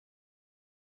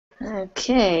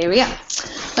Okay, here we go.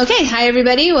 Okay, hi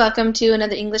everybody. Welcome to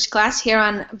another English class here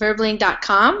on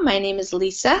verbling.com. My name is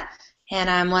Lisa, and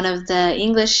I'm one of the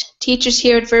English teachers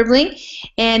here at Verbling.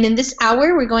 And in this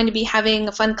hour, we're going to be having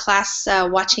a fun class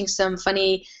watching some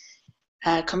funny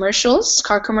commercials,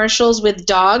 car commercials with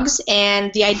dogs.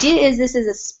 And the idea is this is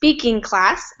a speaking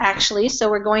class, actually. So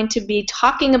we're going to be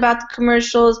talking about the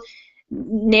commercials,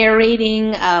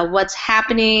 narrating what's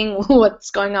happening,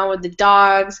 what's going on with the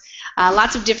dogs,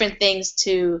 lots of different things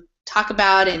to talk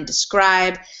about and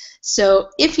describe. So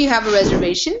if you have a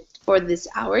reservation for this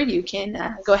hour, you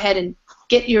can go ahead and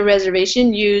get your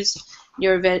reservation, use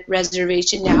your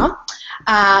reservation now.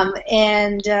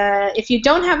 If you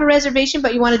don't have a reservation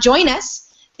but you want to join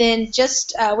us, then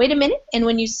just wait a minute, and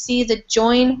when you see the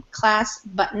Join Class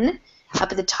button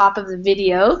up at the top of the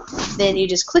video, then you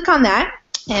just click on that.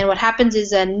 And what happens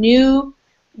is a new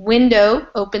window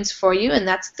opens for you, and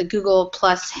that's the Google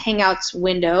Plus Hangouts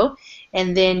window.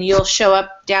 And then you'll show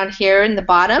up down here in the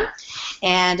bottom,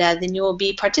 and then you will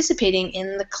be participating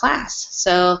in the class.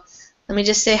 So let me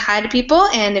just say hi to people,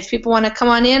 and if people want to come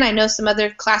on in, I know some other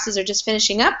classes are just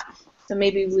finishing up, so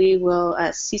maybe we will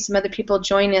see some other people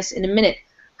join us in a minute.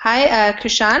 Hi,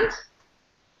 Krishan.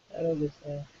 Hello,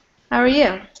 Lisa. How are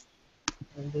you?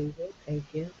 I'm doing good. Thank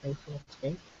you. Thanks for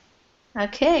asking.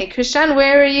 Okay, Krishan,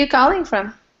 where are you calling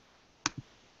from?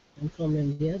 I'm from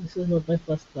India. This is not my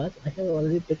first class. I have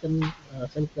already taken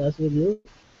some class with you.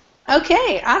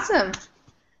 Okay, awesome.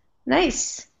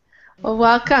 Nice. Well,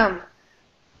 welcome.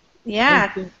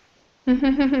 Yeah. Thank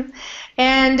you.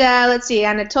 And let's see,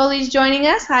 Anatoly's joining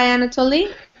us. Hi,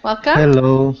 Anatoly. Welcome.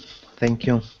 Hello, thank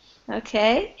you.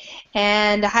 Okay.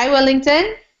 And hi,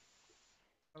 Wellington.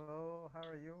 Hello, how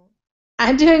are you?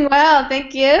 I'm doing well,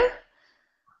 thank you.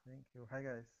 Thank you. Hi,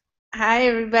 guys. Hi,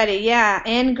 everybody. Yeah.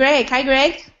 And Greg. Hi,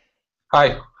 Greg.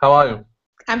 Hi, how are you?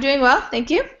 I'm doing well, thank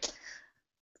you.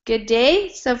 Good day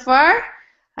so far.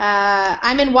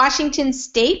 I'm in Washington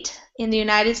State in the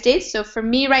United States, so for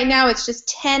me right now it's just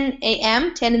 10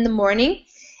 a.m., 10 in the morning,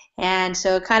 and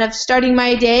so kind of starting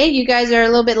my day. You guys are a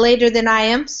little bit later than I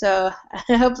am, so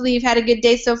hopefully you've had a good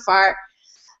day so far.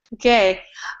 Okay.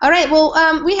 All right, well,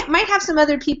 we might have some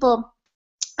other people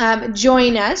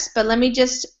join us, but let me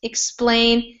just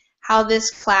explain how this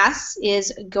class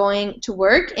is going to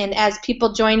work, and as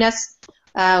people join us,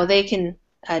 they can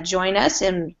join us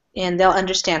and they'll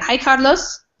understand. Hi,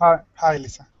 Carlos. Hi,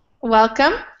 Lisa.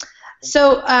 Welcome.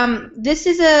 So this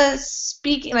is a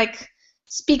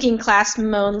speaking class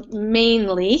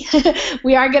mainly.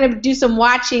 We are going to do some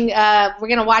watching. We're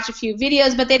going to watch a few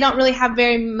videos, but they don't really have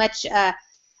very much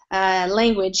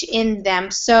language in them.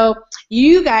 So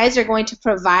you guys are going to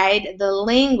provide the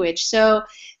language. So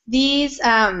these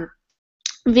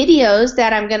videos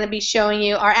that I'm going to be showing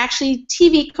you are actually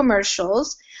TV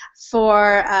commercials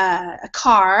for a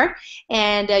car,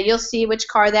 and you'll see which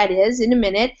car that is in a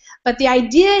minute. But the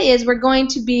idea is we're going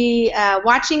to be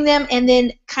watching them and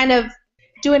then kind of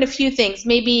doing a few things,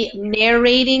 maybe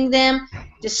narrating them,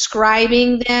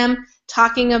 describing them,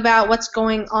 talking about what's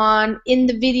going on in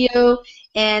the video,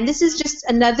 and this is just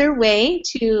another way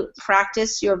to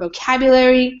practice your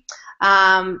vocabulary,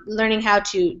 learning how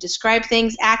to describe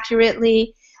things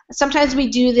accurately. Sometimes we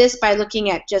do this by looking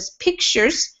at just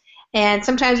pictures, and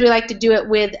sometimes we like to do it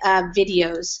with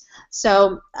videos.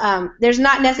 So there's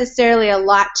not necessarily a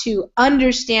lot to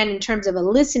understand in terms of a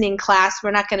listening class.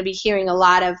 We're not going to be hearing a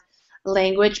lot of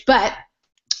language, but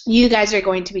you guys are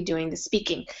going to be doing the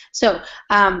speaking. So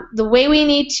the way we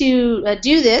need to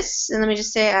do this, and let me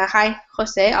just say hi,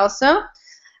 Jose, also,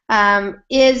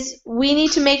 is we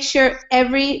need to make sure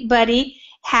everybody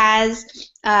has,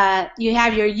 you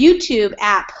have your YouTube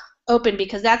app open,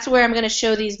 because that's where I'm going to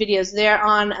show these videos. They're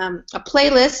on a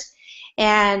playlist,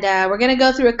 and we're going to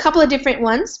go through a couple of different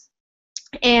ones.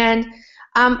 And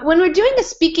when we're doing a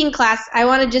speaking class, I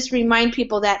want to just remind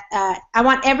people that I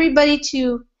want everybody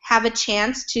to have a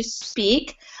chance to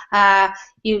speak.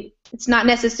 It's not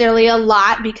necessarily a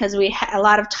lot, because we have a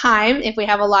lot of time if we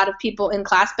have a lot of people in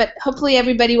class, but hopefully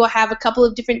everybody will have a couple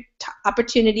of different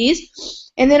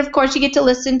opportunities. And then, of course, you get to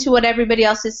listen to what everybody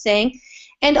else is saying.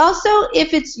 And also,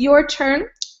 if it's your turn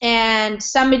and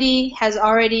somebody has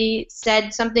already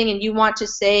said something and you want to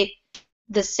say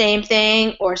the same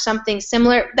thing or something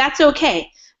similar, that's okay,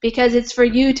 because it's for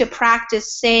you to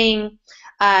practice saying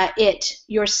it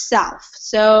yourself.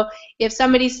 So if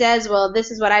somebody says, well,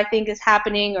 this is what I think is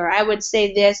happening, or I would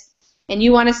say this, and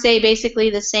you want to say basically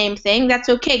the same thing, that's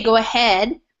okay. Go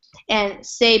ahead and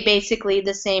say basically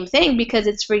the same thing, because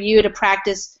it's for you to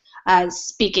practice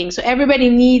speaking. So everybody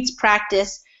needs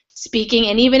practice speaking,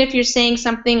 and even if you're saying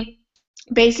something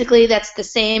basically that's the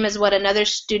same as what another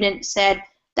student said,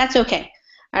 That's okay.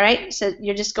 All right, so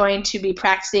you're just going to be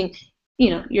practicing,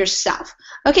 yourself.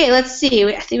 Okay, let's see.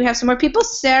 I think we have some more people.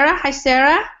 Sarah, hi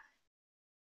Sarah.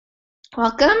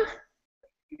 Welcome.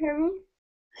 Can you hear me?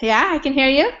 Yeah, I can hear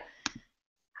you.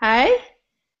 Hi.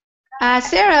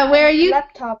 Sarah, where are you?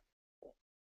 Laptop.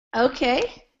 Okay.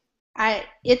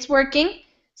 It's working.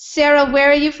 Sarah, where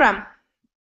are you from?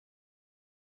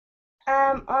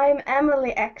 I'm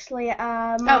Emily actually.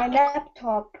 My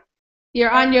laptop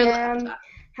You're on your laptop.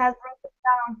 has broken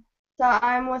down, so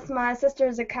I'm with my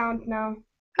sister's account now.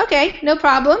 Okay, no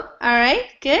problem. All right,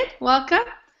 good. Welcome.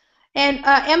 And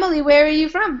Emily, where are you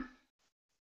from?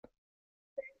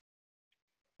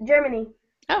 Germany.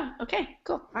 Oh, okay,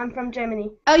 cool. I'm from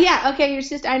Germany. Oh yeah, okay, your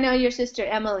sister. I know your sister,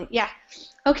 Emily. Yeah.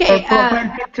 Okay.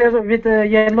 Profile picture with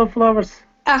yellow flowers.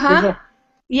 Uh-huh.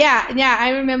 Yeah, I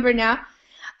remember now.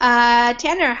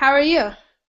 Tanner, how are you?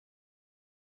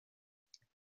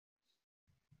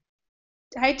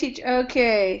 Hi, teacher.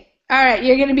 Okay. All right,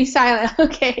 you're going to be silent.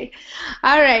 Okay.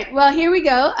 All right. Well, here we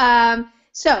go.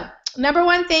 So, number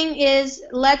one thing is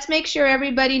let's make sure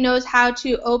everybody knows how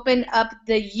to open up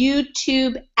the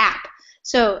YouTube app.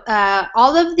 So,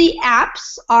 all of the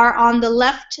apps are on the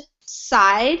left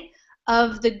side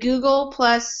of the Google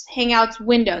plus Hangouts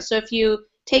window. So, if you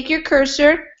take your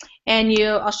cursor and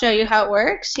I'll show you how it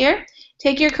works here.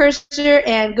 Take your cursor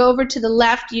and go over to the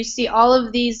left. You see all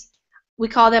of these, we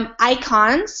call them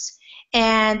icons,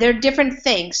 and they're different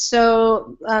things.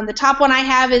 So the top one I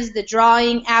have is the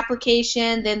drawing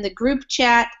application, then the group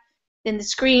chat, then the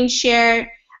screen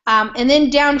share, and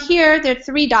then down here there are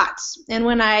 3 dots. And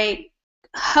when I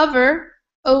hover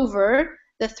over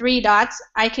the 3 dots,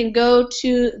 I can go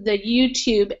to the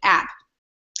YouTube app.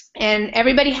 And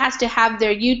everybody has to have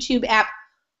their YouTube app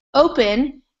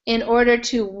open in order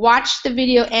to watch the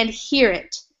video and hear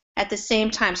it at the same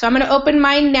time. So I'm going to open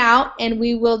mine now, and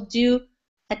we will do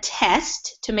a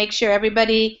test to make sure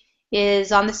everybody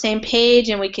is on the same page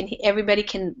and everybody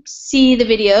can see the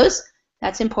videos.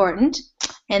 That's important.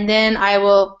 And then I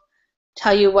will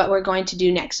tell you what we're going to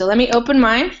do next. So let me open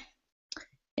mine,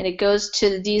 and it goes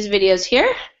to these videos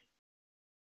here.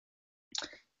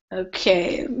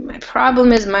 Okay, my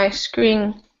problem is my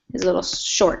screen is a little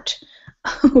short.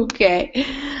 Okay,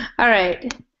 all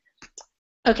right.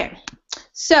 Okay,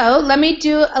 so let me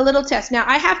do a little test. Now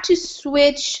I have to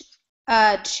switch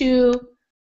to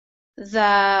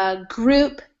the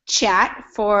group chat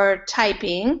for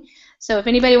typing. So if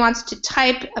anybody wants to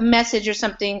type a message or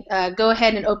something, go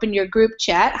ahead and open your group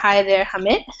chat. Hi there,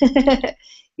 Hamid.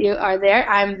 You are there.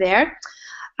 I'm there.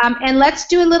 And let's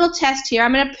do a little test here.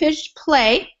 I'm going to push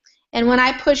play. And when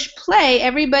I push play,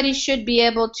 everybody should be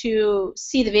able to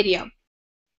see the video.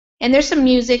 And there's some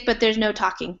music, but there's no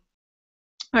talking.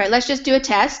 All right, let's just do a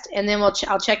test, and then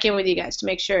I'll check in with you guys to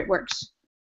make sure it works.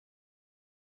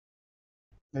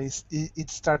 It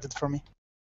started for me.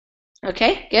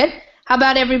 Okay, good. How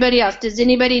about everybody else? Does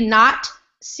anybody not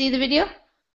see the video?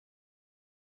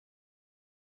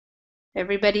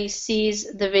 Everybody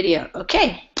sees the video.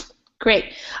 Okay,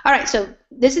 great. All right, so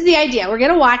this is the idea. We're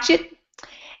going to watch it,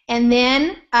 and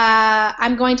then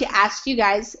I'm going to ask you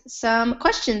guys some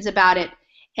questions about it,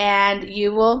 and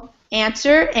you will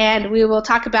answer, and we will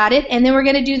talk about it, and then we're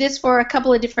going to do this for a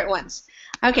couple of different ones.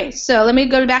 Okay, so let me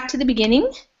go back to the beginning,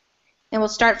 and we'll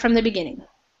start from the beginning.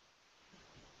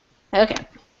 Okay.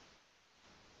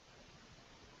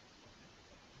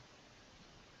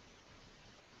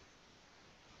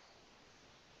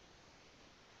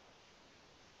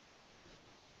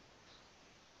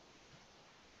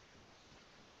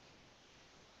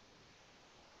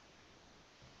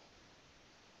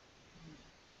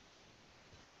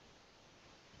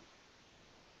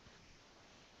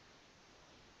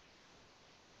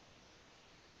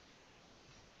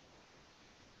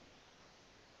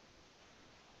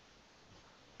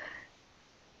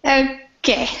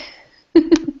 Okay.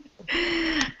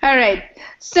 All right.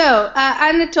 So,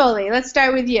 Anatoly, let's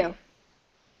start with you.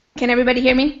 Can everybody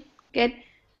hear me? Good?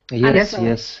 Yes, Anatoly.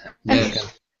 yes.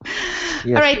 Yes,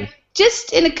 All right. yes.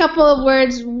 Just in a couple of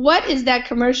words, what is that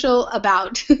commercial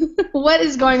about? What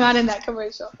is going on in that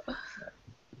commercial?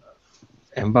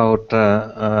 About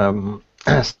selling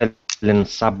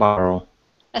Subaru.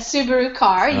 A Subaru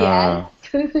car, yes.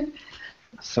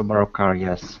 Subaru car,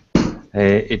 yes.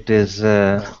 It is.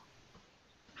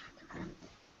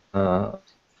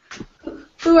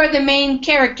 Who are the main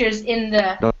characters in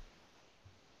the...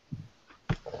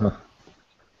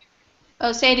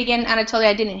 Oh, say it again, Anatoly.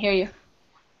 I didn't hear you.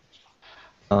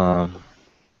 I'm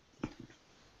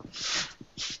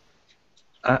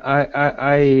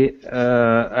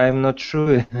not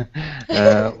sure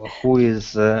who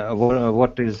is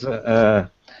what is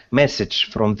message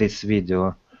from this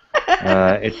video.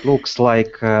 It looks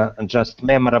like just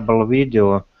memorable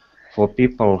video for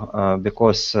people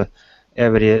because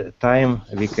every time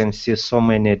we can see so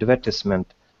many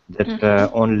advertisements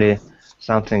that only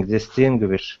something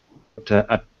distinguished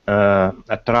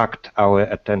attract our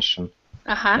attention,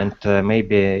 and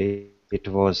maybe it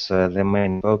was the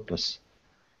main purpose.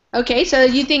 Okay, so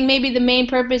you think maybe the main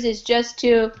purpose is just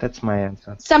to That's my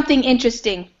answer. something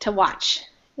interesting to watch.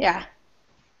 Yeah.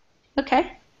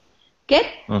 Okay. Good.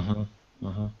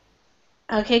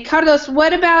 Okay, Carlos,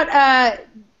 what about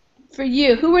for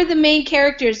you? Who were the main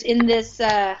characters in this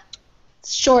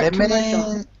short The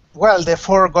commercial? well, the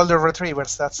 4 golden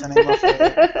retrievers. That's the name of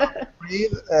the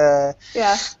breed.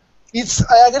 Yeah.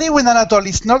 I agree with Anatol.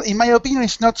 It's not, in my opinion,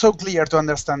 it's not so clear to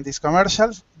understand these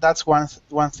commercials. That's one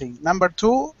thing. Number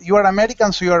two, you are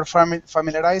American, so you are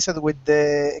familiarized with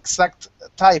the exact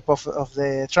type of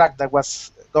the track that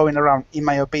was going around. In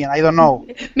my opinion, I don't know.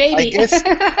 Maybe. I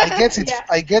guess it's Yeah.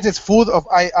 I guess it's food of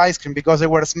ice cream because they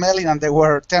were smelling and they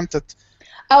were tempted.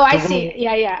 Oh, I see.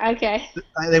 Yeah. Okay.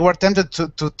 They were tempted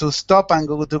to stop and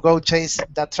go chase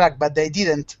that track, but they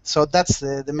didn't. So that's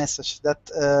the message that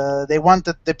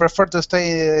they prefer to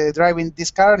stay driving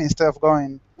this car instead of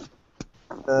going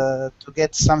to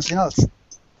get something else.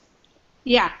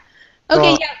 Yeah.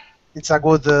 Okay. So it's a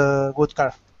good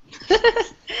car.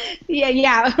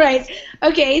 Yeah. Right.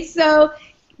 Okay. So,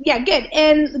 yeah. Good.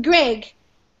 And Greg,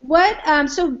 what?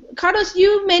 So Carlos,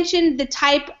 you mentioned the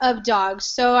type of dogs.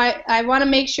 So I want to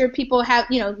make sure people have,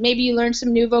 maybe you learned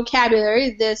some new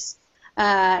vocabulary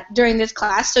during this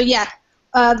class. So yeah,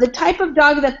 the type of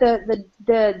dog that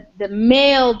the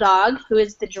male dog, who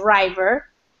is the driver,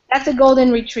 that's a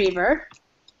golden retriever.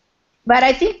 But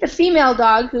I think the female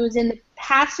dog, who's in the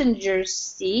passenger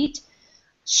seat,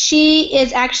 she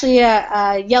is actually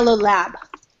a yellow lab.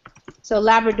 So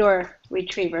Labrador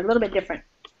retriever, a little bit different,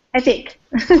 I think.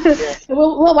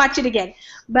 We'll watch it again.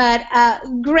 But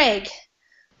Greg,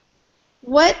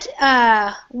 what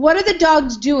are the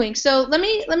dogs doing? So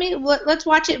let's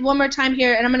watch it one more time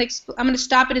here, and I'm gonna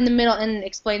stop it in the middle and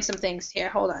explain some things here.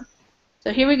 Hold on.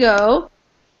 So here we go.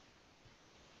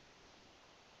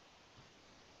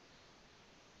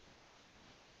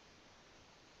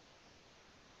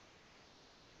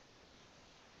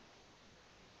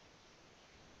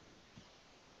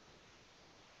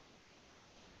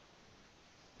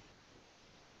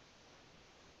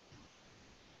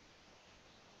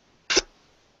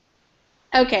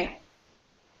 Okay.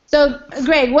 So,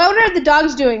 Greg, what are the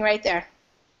dogs doing right there?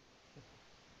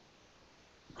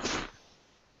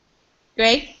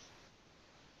 Greg?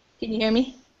 Can you hear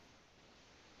me?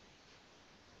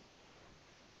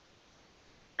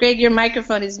 Greg, your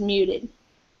microphone is muted.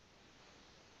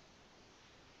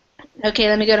 Okay,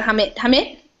 let me go to Hamid.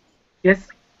 Hamid? Yes.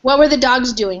 What were the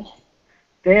dogs doing?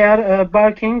 They are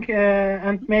barking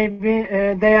and maybe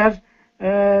they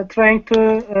are trying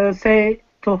to say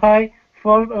to hi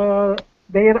for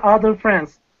their other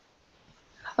friends.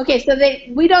 Okay, so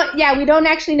we don't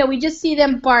actually know. We just see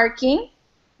them barking.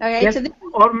 Okay, Yes, so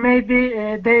or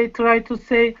maybe they try to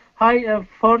say hi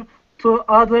to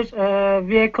other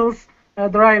vehicles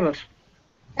drivers.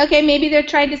 Okay, maybe they're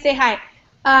trying to say hi.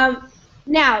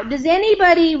 Now, does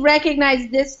anybody recognize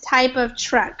this type of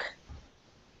truck?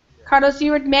 Carlos,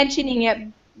 you were mentioning it,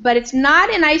 but it's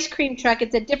not an ice cream truck.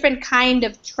 It's a different kind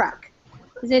of truck.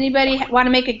 Does anybody want to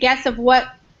make a guess of what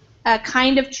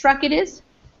kind of truck it is?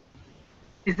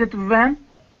 Is it a van?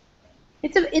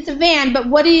 It's a van, but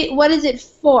what is it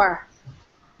for?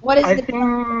 What is I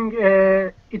think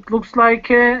it looks like,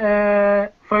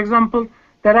 for example,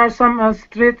 there are some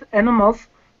street animals,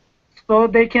 so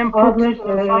they can put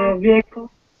some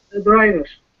vehicle drivers.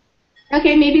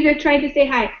 Okay, maybe they're trying to say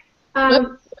hi.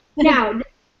 Now,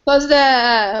 close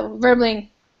the Verbling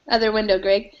other window,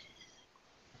 Greg.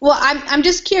 Well, I'm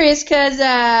just curious because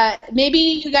maybe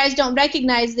you guys don't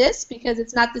recognize this because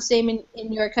it's not the same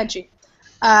in your country.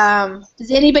 Does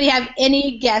anybody have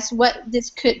any guess what this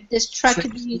truck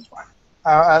could be used for?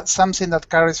 Something that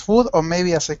carries food, or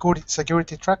maybe a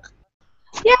security truck.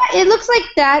 Yeah, it looks like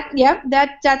that. Yep,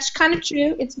 that's kind of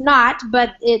true. It's not,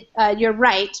 but you're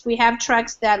right. We have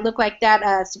trucks that look like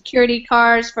that. Security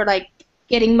cars for like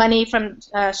getting money from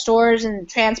stores and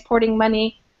transporting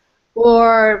money,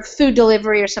 or food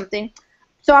delivery or something.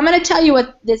 So I'm going to tell you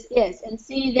what this is, and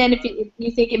see then if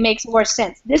you think it makes more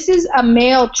sense. This is a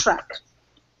mail truck.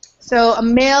 So a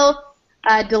mail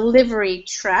delivery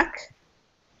truck.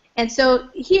 And so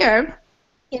here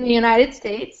in the United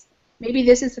States, maybe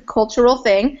this is a cultural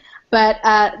thing, but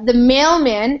the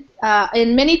mailmen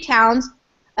in many towns,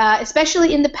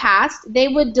 especially in the past, they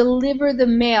would deliver the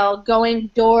mail going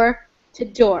door to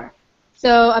door.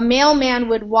 So a mailman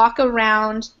would walk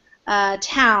around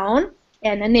town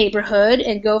and a neighborhood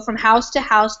and go from house to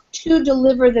house to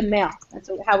deliver the mail. That's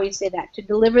how we say that, to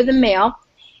deliver the mail.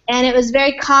 And it was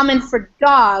very common for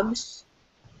dogs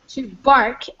to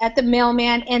bark at the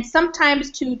mailman and sometimes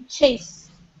to chase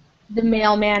the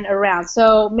mailman around.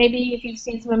 So maybe if you've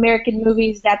seen some American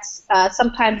movies, that's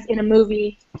sometimes in a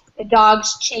movie, the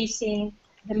dog's chasing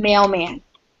the mailman.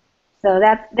 So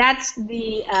that's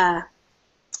the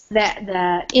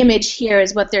image here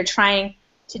is what they're trying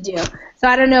to do. So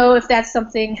I don't know if that's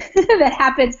something that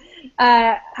happens.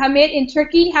 Hamid, in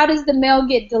Turkey, how does the mail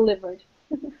get delivered?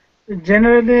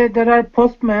 Generally, there are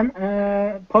postmen.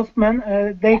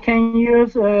 They can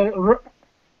use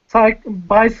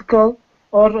bicycle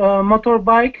or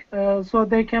motorbike, so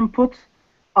they can put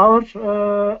our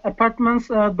apartment's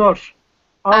door,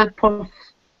 our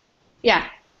posts. Yeah.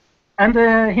 And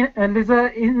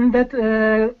Lisa, in that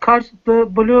card, the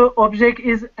blue object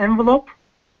is envelope.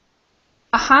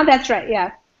 That's right.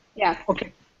 Yeah. Yeah.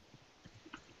 Okay.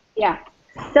 Yeah.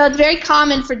 So it's very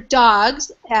common for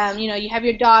dogs. You have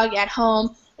your dog at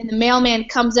home, and the mailman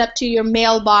comes up to your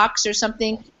mailbox or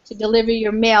something to deliver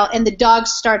your mail, and the dog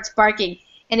starts barking.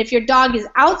 And if your dog is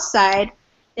outside,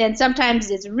 then sometimes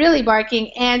it's really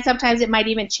barking, and sometimes it might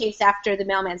even chase after the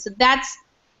mailman. So that's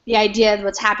the idea of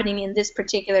what's happening in this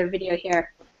particular video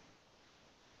here.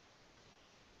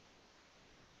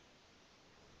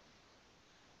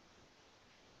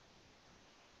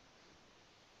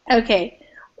 Okay.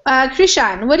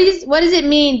 Krishan, what does it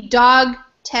mean, dog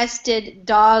tested,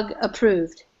 dog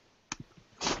approved?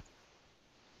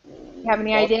 You have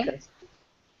any idea?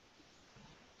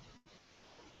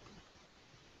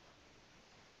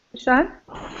 Krishan?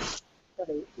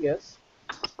 Yes.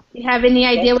 You have any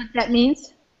idea what that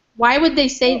means? Why would they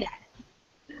say that?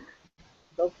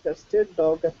 Dog tested,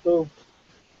 dog approved.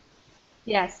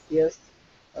 Yes. Yes.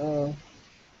 It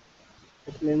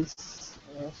means,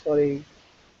 sorry,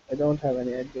 I don't have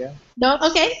any idea. No?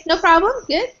 Okay, no problem.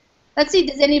 Good. Let's see,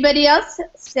 does anybody else,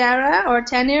 Sarah or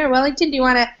Tanya or Wellington, do you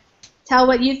want to tell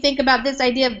what you think about this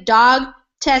idea of dog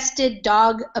tested,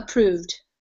 dog approved?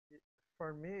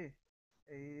 For me,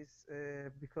 is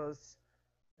because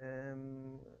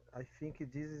I think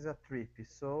this is a trip.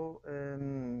 So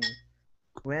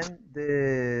when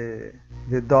the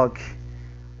dog,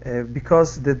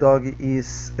 because the dog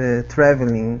is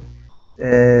traveling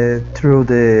through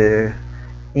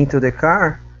into the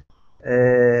car,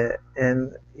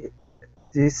 and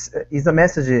this is a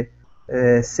message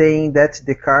saying that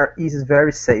the car is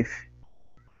very safe.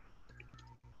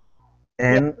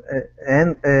 And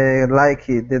like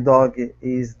the dog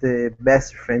is the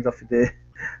best friend of the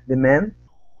man.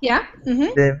 Yeah.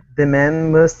 The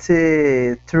man must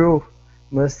in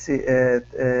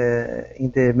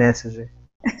the message.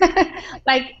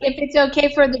 Like if it's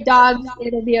okay for the dogs,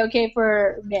 it'll be okay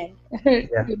for men.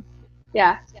 Yeah.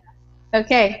 Yeah.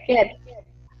 Okay, good.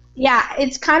 Yeah,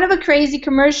 it's kind of a crazy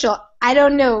commercial. I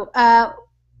don't know.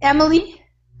 Emily?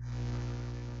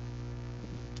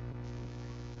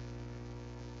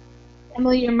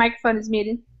 Emily, your microphone is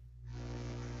muted.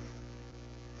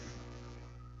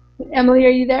 Emily, are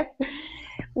you there?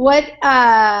 What,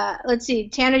 let's see,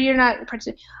 Tanner, you're not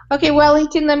participating. Okay,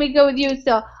 Wellington, let me go with you.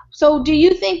 So do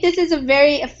you think this is a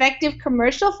very effective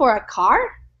commercial for a car?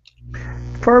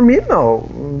 For me, no,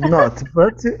 not.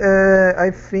 But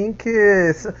I think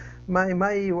my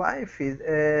wife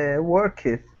worked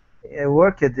in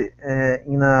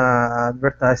a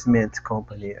advertisement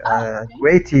company, a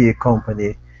great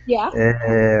company.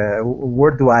 Yeah.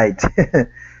 Worldwide.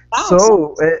 Wow.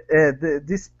 So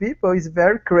these people is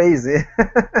very crazy.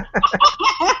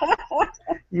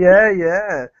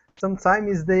 Yeah.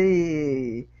 Sometimes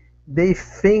they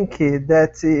think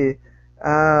that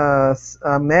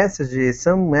a message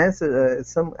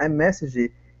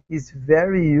is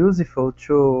very useful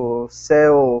to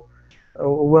sell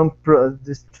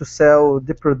to sell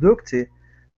the product,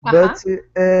 but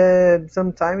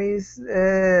sometimes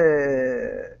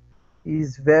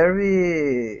is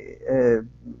very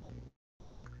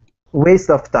waste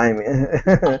of time.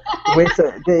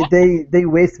 They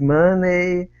waste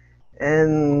money,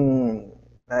 and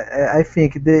I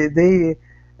think the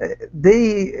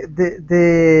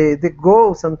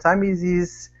goal sometimes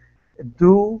is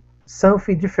do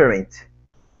something different.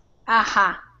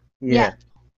 Yeah.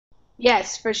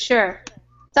 Yes, for sure.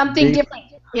 Something different.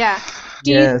 Yeah.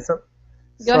 Go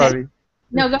ahead.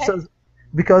 No, go ahead.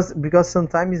 Because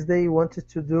sometimes they wanted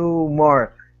to do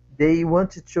more. They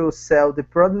wanted to sell the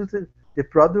product,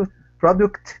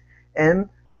 and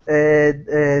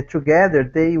together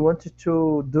they wanted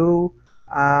to do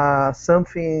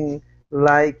something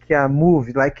like a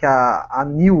movie, like a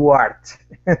new art.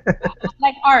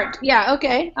 Like art. Yeah.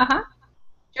 Okay.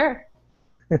 Sure.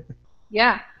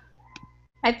 Yeah.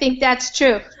 I think that's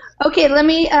true. Okay, let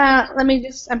me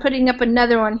I'm putting up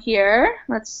another one here.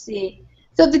 Let's see.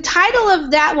 So the title of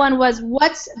that one was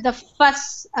 "What's the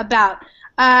Fuss About?"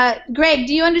 Greg,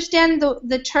 do you understand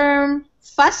the term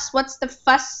fuss? What's the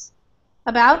fuss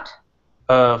about?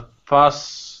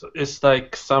 Fuss is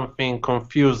like something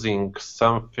confusing,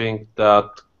 something that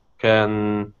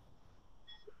can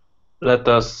let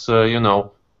us,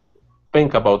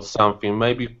 think about something,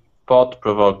 maybe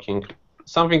thought-provoking,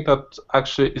 something that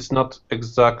actually is not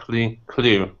exactly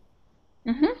clear.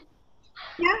 Mm-hmm.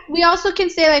 Yeah. We also can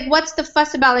say like, "What's the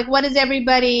fuss about?" Like, what is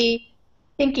everybody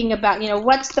thinking about? You know,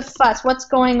 what's the fuss? What's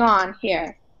going on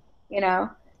here? You know,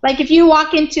 like if you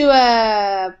walk into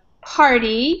a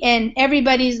party and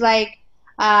everybody's like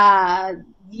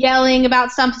yelling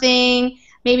about something,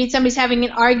 maybe somebody's having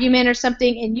an argument or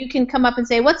something, and you can come up and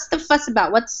say, "What's the fuss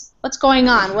about? What's going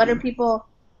on? What are people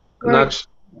worried?"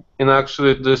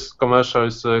 Actually, this commercial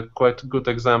is a quite good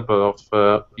example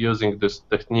of using this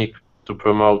technique to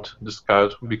promote this car,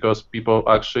 because people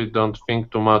actually don't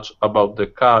think too much about the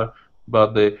car,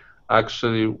 but they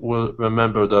actually will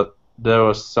remember that there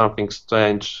was something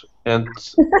strange. And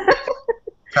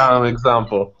an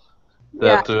example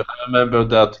Yeah. that I remember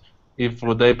that if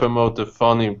they promote the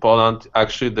phone in Poland,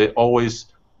 actually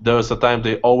there was a time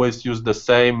they always use the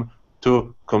same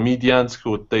two comedians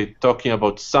who they talking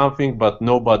about something, but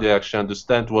nobody actually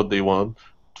understand what they want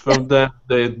from them.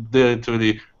 They didn't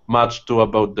really much too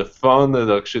about the phone,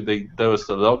 and actually there was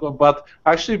a logo, but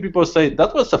actually people say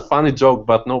that was a funny joke,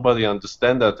 but nobody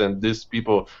understand that, and these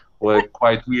people were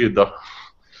quite weird. And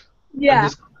Yeah.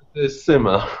 this is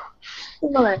similar.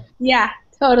 Similar. Yeah,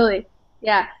 totally.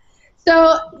 Yeah.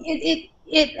 So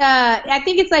I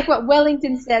think it's like what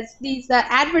Wellington says. These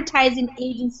advertising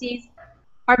agencies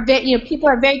are people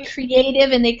are very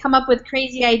creative and they come up with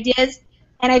crazy ideas.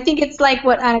 And I think it's like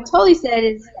what Anatoly said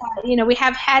is, we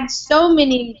have had so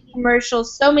many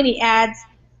commercials, so many ads.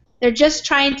 They're just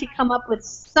trying to come up with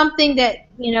something that,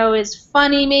 is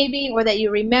funny maybe or that you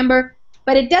remember,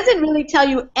 but it doesn't really tell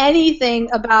you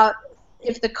anything about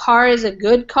if the car is a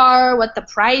good car, what the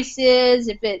price is,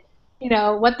 if it,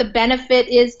 what the benefit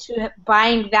is to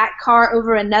buying that car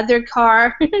over another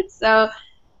car. So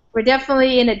we're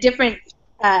definitely in a different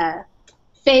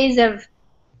phase of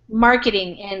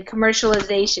marketing and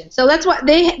commercialization. So that's what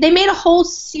they made a whole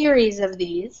series of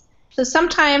these. So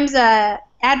sometimes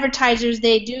advertisers,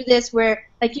 they do this where,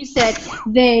 like you said,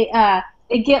 they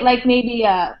get like maybe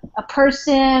a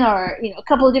person or a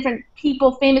couple of different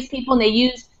people, famous people, and they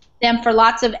use them for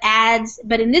lots of ads.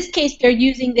 But in this case, they're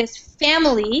using this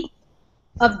family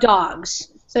of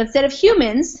dogs. So instead of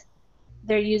humans,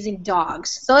 they're using dogs.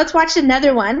 So let's watch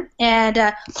another one. And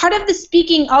part of the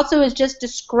speaking also is just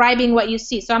describing what you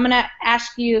see. So I'm going to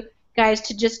ask you guys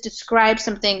to just describe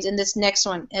some things in this next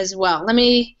one as well. Let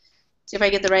me see if I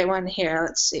get the right one here.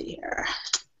 Let's see here.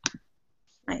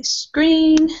 My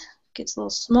screen gets a little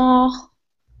small.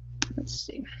 Let's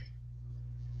see.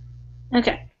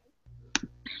 Okay.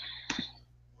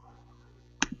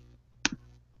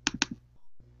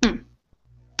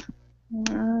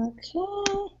 Okay.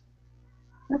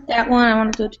 Not that one. I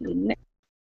want to go to the next.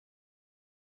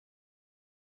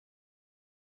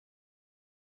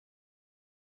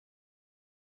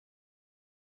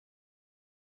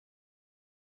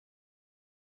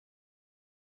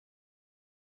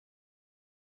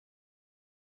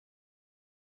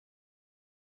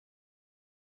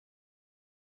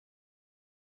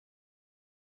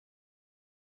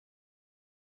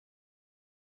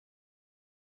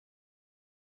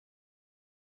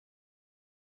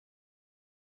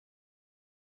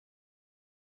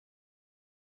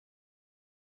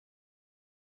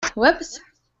 Whoops.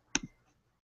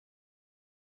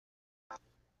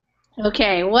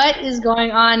 Okay, what is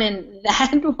going on in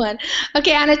that one?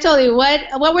 Okay, Anatoly,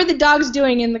 what were the dogs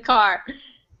doing in the car?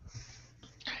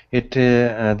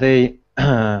 They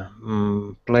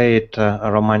played a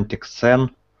romantic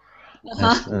scene,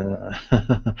 Uh-huh.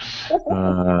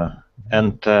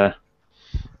 and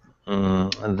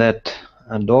that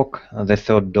dog, the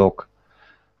third dog,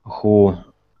 who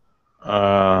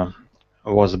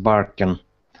was barking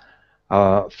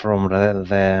from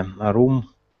the room,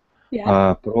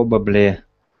 Yeah. probably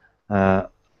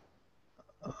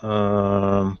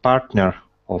partner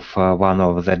of one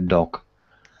of the dog.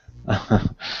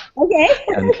 Okay.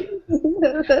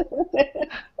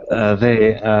 And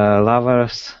they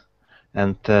lovers,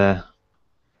 and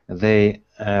they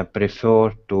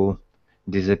prefer to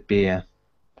disappear.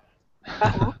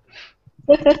 Uh-huh.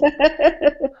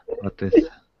 what is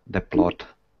the plot.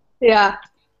 Yeah.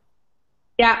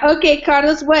 Yeah. Okay,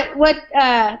 Carlos.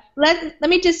 Let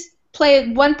me just play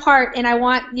one part, and I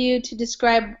want you to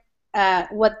describe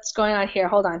what's going on here.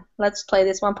 Hold on. Let's play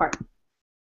this one part.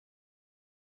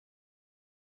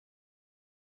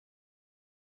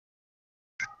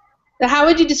 So how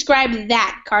would you describe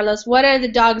that, Carlos? What are the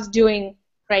dogs doing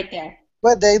right there?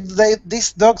 Well,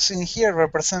 these dogs in here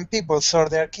represent people, so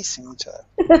they're kissing each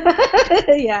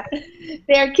other. Yeah,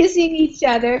 they're kissing each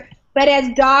other. But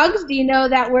as dogs, do you know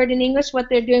that word in English? What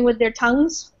they're doing with their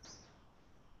tongues?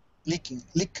 Licking,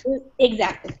 lick.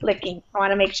 Exactly, licking. I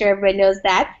want to make sure everybody knows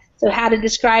that. So how to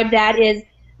describe that is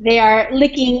they are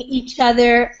licking each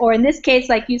other, or in this case,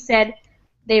 like you said,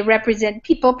 they represent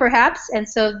people perhaps, and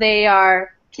so they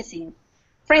are kissing.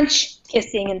 French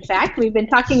kissing, in fact. We've been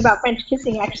talking about French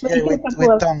kissing, actually. Yeah,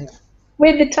 with tongue.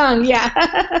 With the tongue, yeah.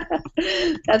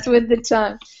 That's with the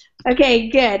tongue. Okay,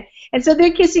 good. And so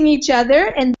they're kissing each other,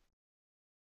 and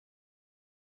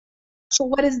so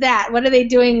what is that? What are they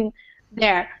doing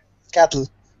there? Cattle.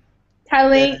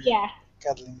 Cuddling, yeah.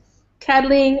 Cuddling.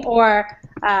 Cuddling or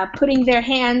putting their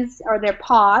hands or their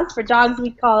paws. For dogs,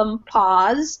 we call them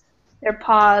paws. Their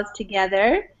paws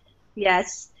together.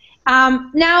 Yes.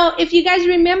 Now, if you guys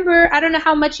remember, I don't know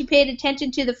how much you paid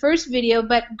attention to the first video,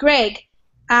 but Greg,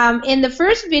 in the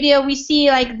first video, we see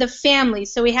like the family.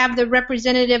 So we have the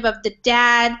representative of the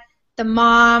dad, the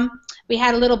mom. We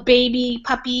had a little baby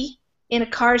puppy in a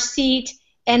car seat,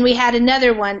 and we had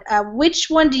another one. Which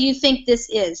one do you think this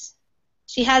is?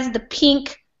 She has the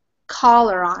pink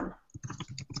collar on.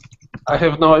 I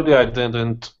have no idea. I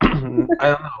didn't. I don't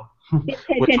know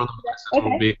which one of this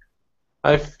will be.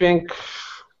 I think,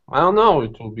 I don't know.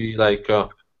 It will be like a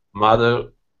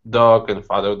mother dog and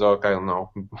father dog. I don't know.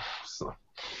 So.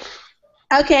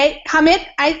 Okay, Hamid,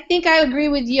 I think I agree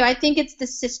with you. I think it's the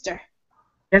sister.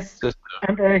 Yes, Sister.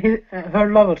 and her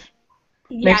lover.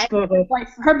 Yeah, Next to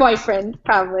her boyfriend,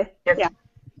 probably. Yes. Yeah.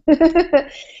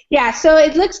 Yeah, so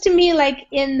it looks to me like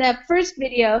in the first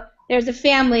video, there's a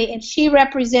family, and she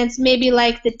represents maybe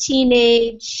like the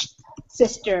teenage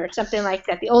sister, something like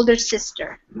that, the older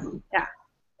sister. Yeah.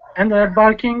 And a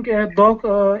barking dog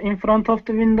in front of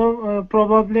the window,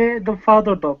 probably the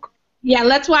father dog. Yeah,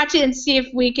 let's watch it and see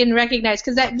if we can recognize,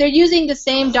 because they're using the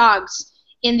same dogs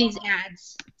in these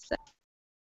ads. So.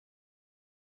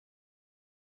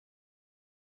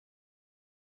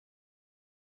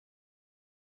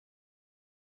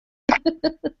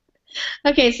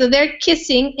 Okay, so they're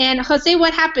kissing, and Jose,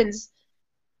 what happens?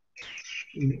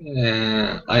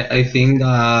 I think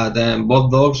that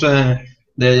both dogs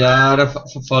they are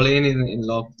falling in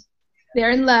love.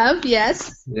 They're in love,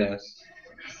 yes. Yes.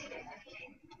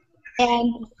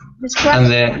 And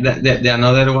the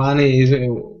another one is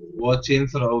watching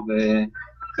through the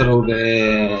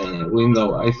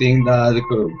window. I think that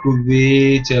could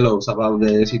be jealous about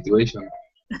the situation.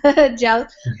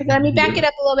 Jealous. Okay, let me back it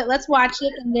up a little bit. Let's watch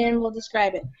it, and then we'll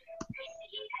describe it.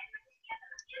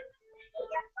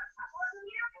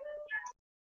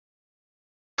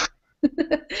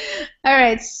 All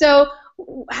right, so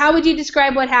how would you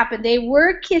describe what happened? They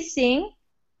were kissing,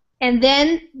 and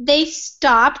then they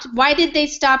stopped. Why did they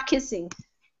stop kissing?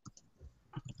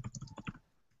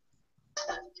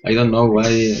 I don't know why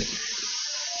they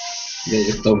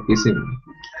stopped kissing.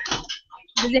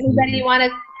 Does anybody want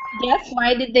to guess?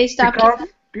 Why did they stop kissing?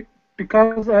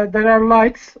 Because there are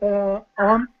lights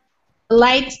on. The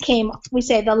lights came. We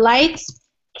say the lights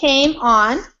came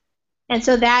on, and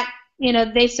so that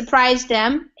they surprised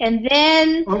them, and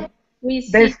then we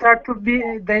see They started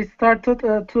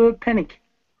to panic.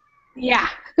 Yeah.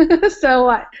 So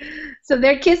what? So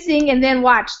they're kissing, and then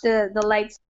watch the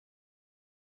lights.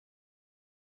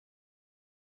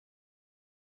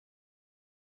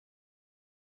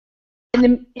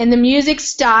 And the music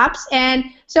stops, and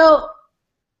so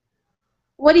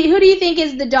who do you think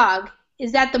is the dog?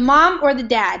 Is that the mom or the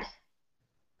dad?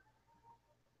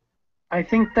 I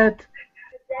think that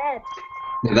the dad.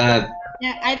 The dad.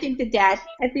 Yeah, I think the dad.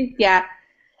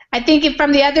 I think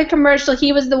from the other commercial,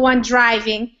 he was the one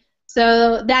driving,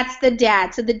 so that's the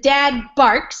dad. So the dad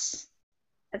barks.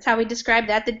 That's how we describe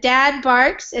that. The dad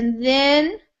barks, and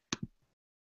then.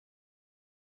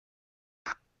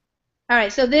 All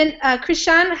right, so then,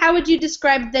 Krishan, how would you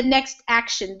describe the next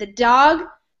action? The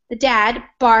dad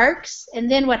barks, and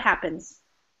then what happens?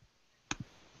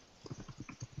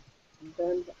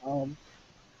 Then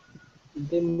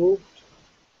they moved.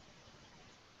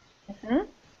 Then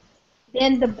you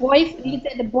said the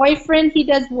boyfriend, he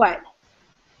does what?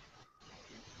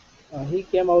 He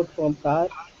came out from car.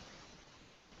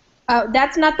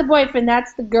 That's not the boyfriend,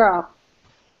 that's the girl.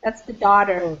 That's the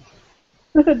daughter.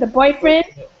 The boyfriend,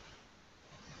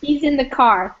 He's in the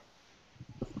car.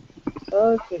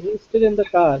 Okay, he's still in the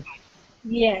car.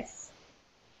 Yes.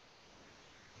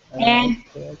 And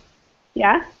Okay.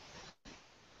 yeah.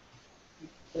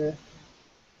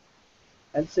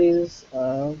 And says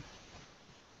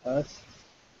us.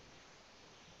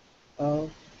 I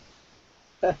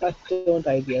don't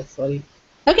idea. Sorry.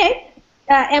 Okay.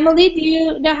 Emily, do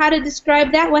you know how to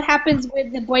describe that? What happens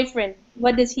with the boyfriend?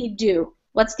 What does he do?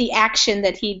 What's the action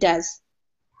that he does?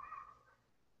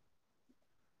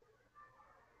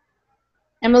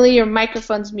 Emily, your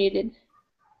microphone's muted.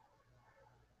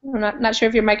 I'm not sure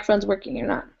if your microphone's working or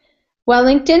not.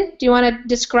 Wellington, do you want to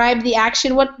describe the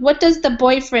action? What does the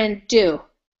boyfriend do?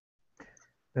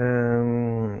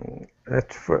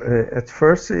 At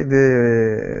first,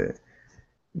 the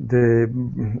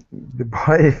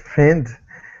boyfriend,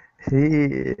 I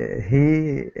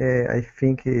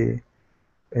think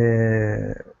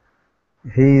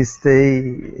he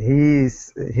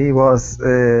was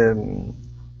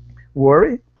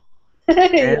worried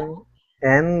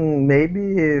and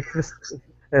maybe frustrated.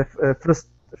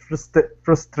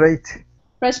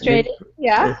 Frustrated,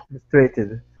 yeah.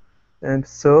 Frustrated, and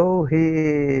so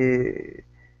he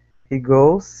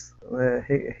goes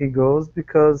he goes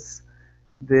because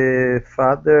the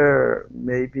father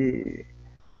maybe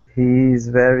he is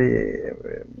very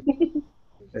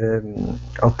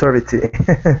authority.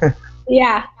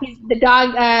 Yeah, the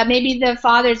dog. Maybe the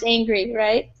father's angry,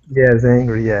 right? Yes,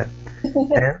 angry. Yeah,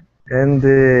 and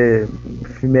the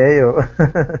female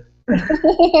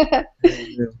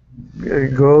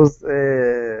goes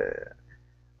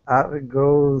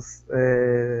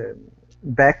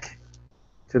back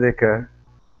to the car.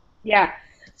 Yeah.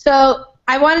 So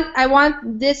I want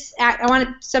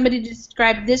somebody to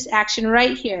describe this action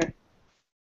right here.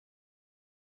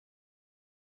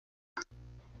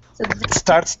 So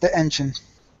Starts the engine.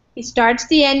 he starts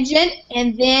the engine,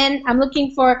 and then I'm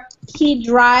looking for he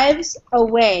drives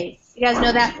away. You guys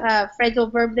know that phrasal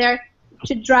verb there?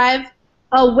 To drive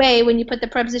away, when you put the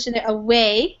preposition there,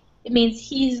 away, it means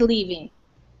he's leaving.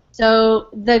 So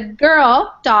the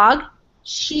girl, dog,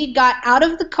 she got out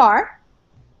of the car.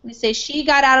 We say she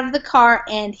got out of the car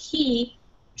and he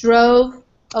drove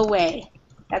away.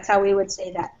 That's how we would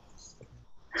say that.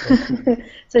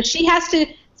 So she has to,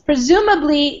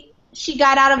 presumably, she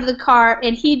got out of the car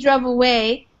and he drove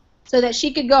away so that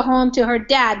she could go home to her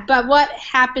dad. But what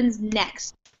happens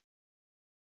next?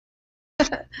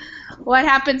 What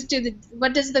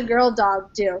does the girl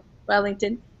dog do,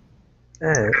 Wellington?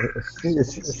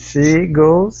 She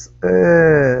goes. I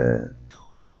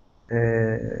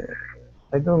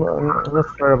don't know. I'm not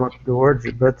sure about the words,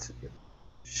 but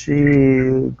she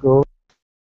goes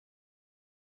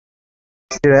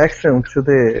direction to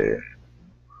the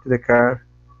car.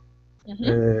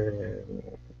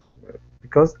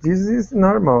 Because this is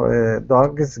normal.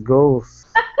 Dogs goes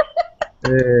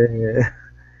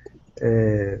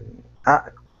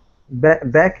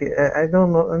back. I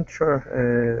don't know. I'm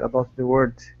sure about the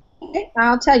word. Okay,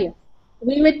 I'll tell you.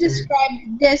 We would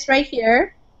describe this right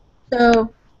here.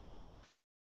 So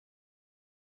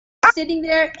sitting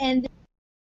there, and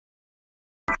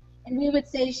we would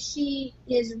say she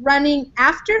is running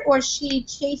after, or she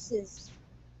chases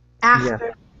after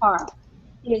the car.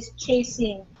 She is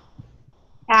chasing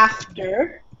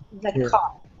after the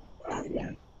car.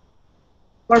 Yeah.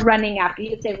 Or running after.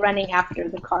 You could say running after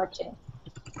the car too.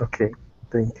 Okay,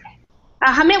 thank you.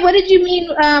 Hamid, what did you mean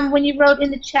when you wrote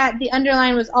in the chat the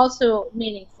underline was also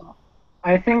meaningful?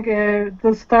 I think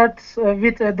this starts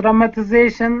with a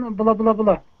dramatization, blah, blah,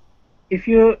 blah. If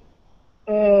you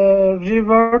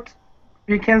revert,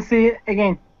 we can see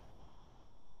again.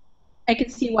 I can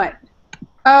see what?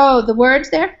 Oh, the words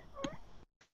there?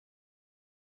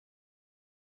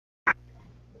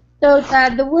 So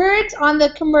the words on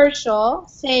the commercial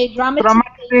say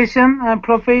dramatization,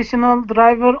 professional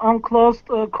driver on closed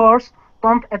course,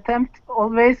 don't attempt,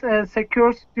 always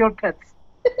secures your pets.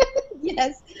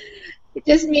 Yes, it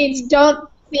just means don't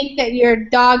think that your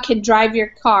dog can drive your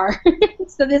car.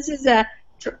 So this is a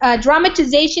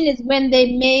dramatization is when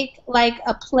they make like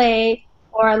a play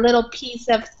or a little piece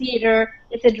of theater.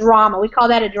 It's a drama. We call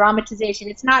that a dramatization.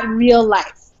 It's not real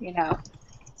life, you know.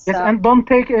 Yes, and don't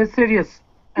take it serious.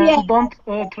 And don't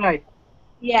try.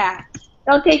 Yeah,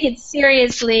 don't take it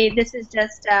seriously. This is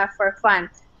just for fun.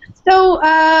 So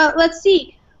let's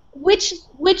see. Which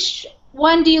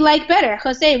one do you like better?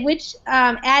 Jose, which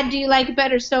ad do you like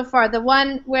better so far? The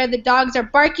one where the dogs are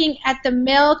barking at the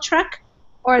mail truck,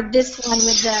 or this one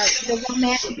with the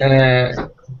romantic?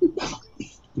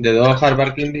 The dogs are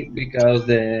barking because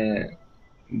the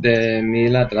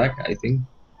meal truck, I think.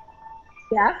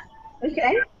 Yeah.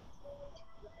 Okay.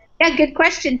 Yeah, good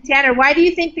question, Tanner. Why do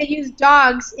you think they use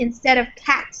dogs instead of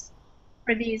cats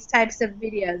for these types of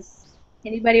videos?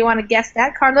 Anybody want to guess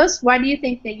that, Carlos? Why do you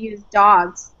think they use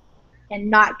dogs and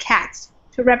not cats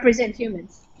to represent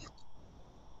humans?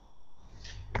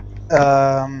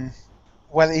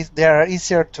 Well, they are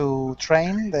easier to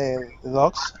train, the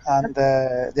dogs, and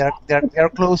they are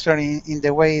closer in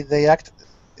the way they act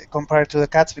compared to the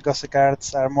cats, because the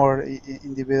cats are more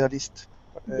individualist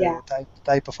Yeah.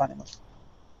 type of animals.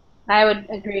 I would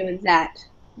agree with that.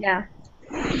 Yeah.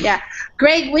 Yeah.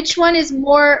 Greg, which one is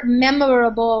more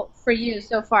memorable for you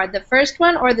so far, the first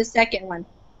one or the second one?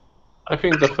 I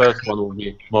think the first one will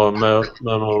be more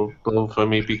memorable for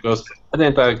me because I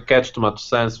didn't catch too much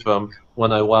sense from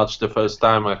when I watched the first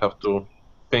time. I have to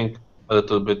think a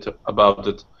little bit about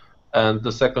it. And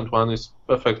the second one is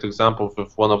perfect example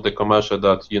of one of the commercial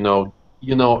that you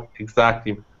know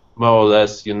exactly more or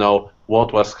less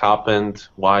what was happened,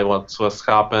 why what was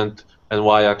happened, and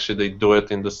why actually they do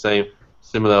it in the same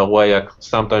similar way.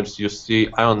 Sometimes you see,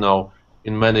 I don't know,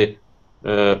 in many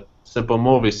simple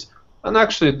movies. And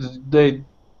actually,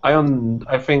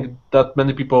 I think that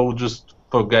many people just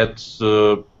forget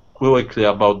quickly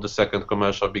about the second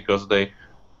commercial because they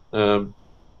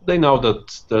know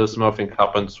that there's nothing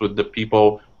happens with the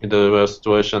people in the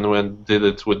situation when did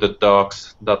it with the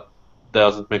dogs. That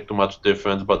doesn't make too much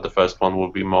difference. But the first one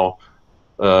will be more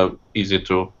easy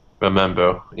to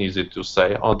remember, easy to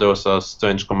say. Oh, there was a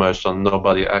strange commercial.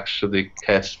 Nobody actually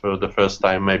catch for the first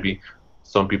time. Maybe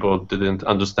some people didn't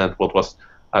understand what was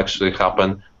actually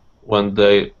happened when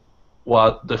they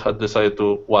had decided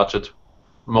to watch it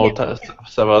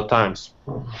several times.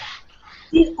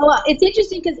 Well, it's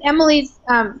interesting because Emily's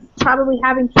probably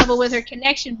having trouble with her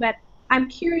connection, but I'm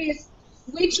curious,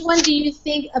 which one do you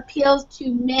think appeals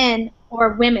to men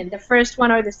or women, the first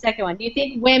one or the second one? Do you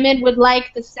think women would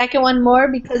like the second one more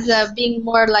because of being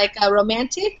more like a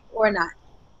romantic or not?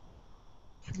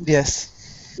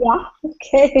 Yes. Yeah.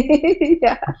 Okay.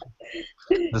 Yeah.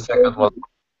 The second one.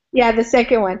 Yeah, the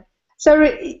second one. So,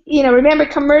 remember,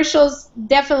 commercials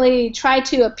definitely try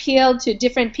to appeal to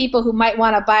different people who might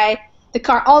want to buy the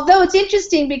car. Although it's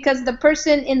interesting because the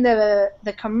person in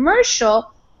the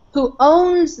commercial who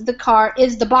owns the car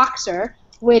is the boxer,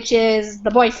 which is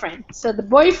the boyfriend. So the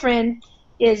boyfriend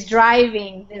is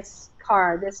driving this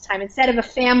car this time instead of a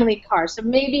family car. So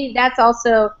maybe that's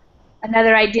also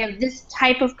another idea of this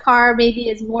type of car maybe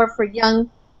is more for young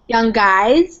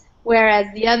guys, whereas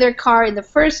the other car in the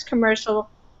first commercial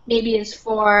maybe is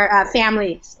for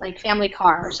families, like family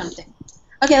car or something.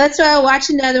 Okay, let's watch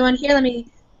another one here. Let me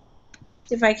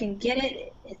see if I can get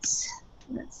it. Let's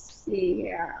see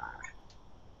here.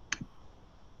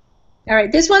 All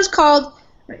right, this one's called,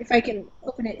 if I can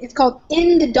open it, it's called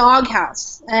In the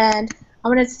Doghouse. And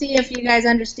I'm going to see if you guys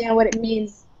understand what it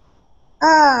means.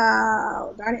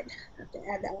 Oh, darn it. I have to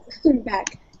add that one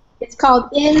back. It's called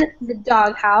In the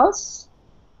Doghouse.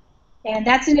 And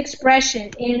that's an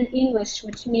expression in English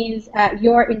which means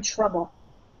you're in trouble.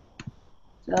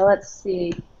 So let's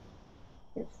see.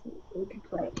 We can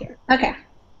play it here. Okay.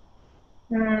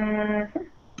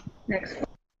 Next.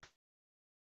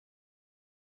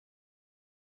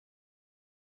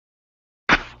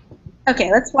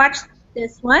 Okay, let's watch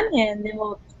this one and then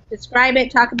we'll describe it,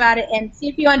 talk about it, and see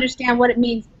if you understand what it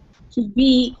means to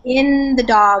be in the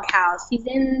doghouse. He's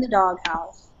in the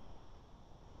doghouse.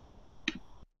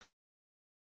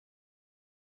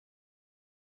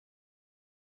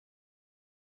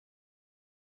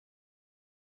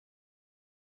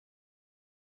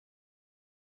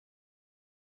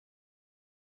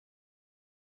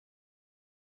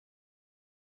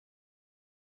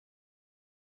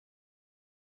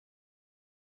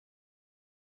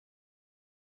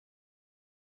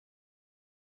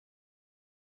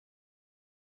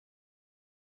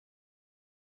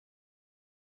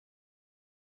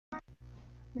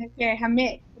 Okay,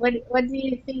 Hamid, what do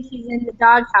you think he's in the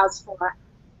doghouse for?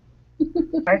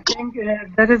 I think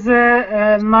there is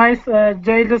a nice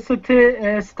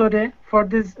jealousy story for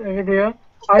this video.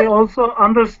 I also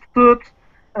understood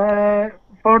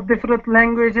for different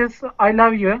languages, I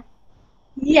love you.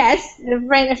 Yes,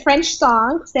 a French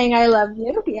song saying I love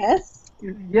you, yes.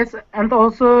 Yes, and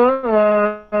also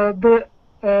the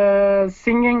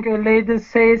singing lady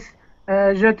says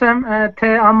je t'aime,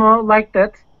 te amo, like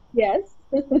that. Yes.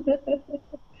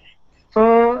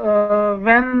 So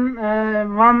when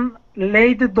one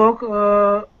lady dog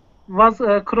was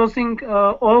crossing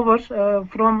over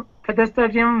from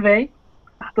pedestrian way,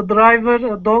 the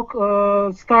driver dog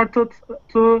started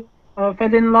to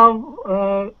fall in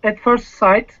love at first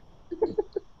sight.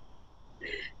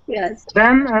 Yes.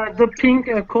 Then the pink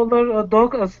color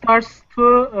dog starts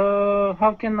to,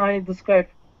 how can I describe?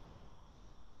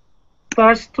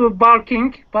 Starts to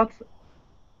barking, but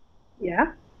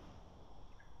Yeah.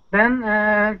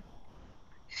 then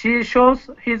she shows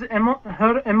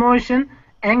her emotion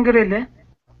angrily,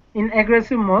 in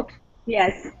aggressive mode.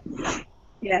 Yes.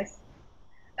 Yes.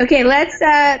 Okay, let's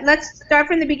start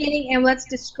from the beginning and let's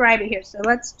describe it here. So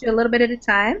let's do a little bit at a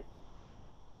time.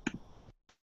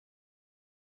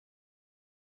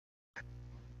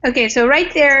 Okay, so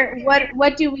right there,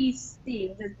 what do we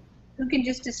see? Who can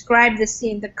just describe the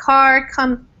scene? The car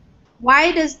comes.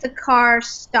 Why does the car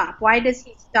stop? Why does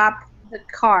he stop the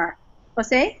car?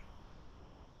 Jose?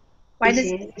 Why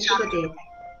does he stop?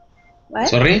 What?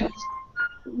 Sorry?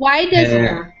 Why does he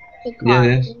stop the car?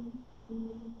 Yes,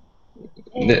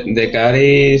 yes. The car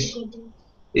is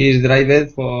driven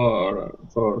for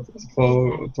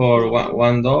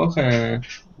one dog.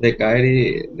 The car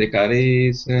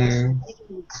is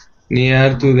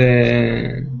near to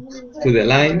the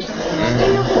line.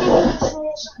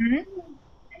 Hmm?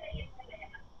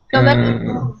 So let me.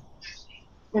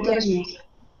 Yes.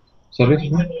 Sorry. Do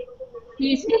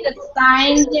you see the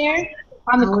sign there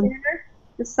on the corner?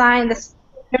 The sign. There's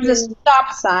a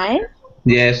stop sign.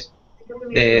 Yes.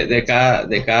 The car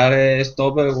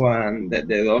stop when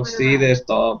the dog see the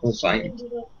stop sign.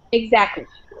 Exactly.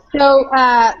 So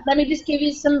let me just give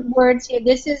you some words here.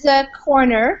 This is a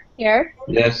corner here.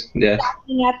 Yes, yes,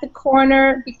 Stopping at the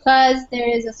corner because there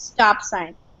is a stop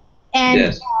sign. And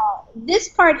yes. this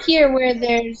part here where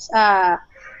there's,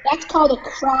 that's called a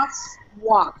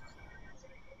crosswalk.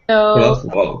 So,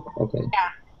 Crosswalk. Okay. yeah.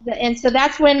 And so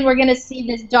that's when we're going to see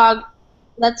this dog.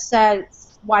 Let's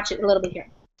watch it a little bit here.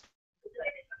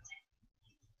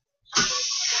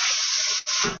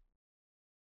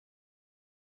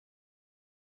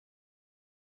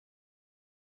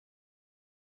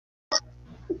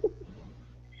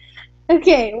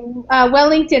 Okay,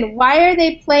 Wellington, why are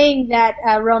they playing that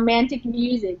romantic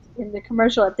music in the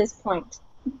commercial at this point?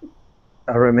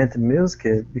 A romantic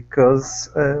music because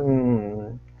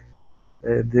the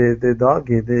dog,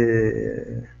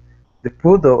 the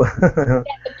poodle. Yeah,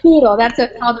 the poodle. That's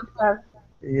called.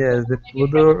 Yes, the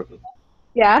poodle.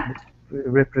 Yeah.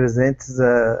 Represents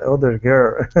the other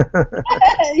girl.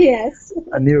 Yes.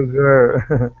 A new girl.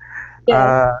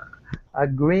 Yes. A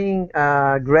green,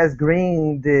 grass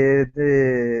green.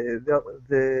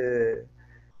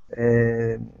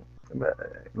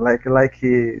 Like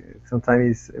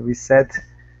sometimes we said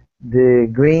the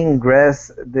green grass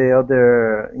in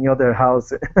other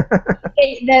house.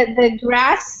 Okay, the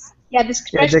grass. Yeah, this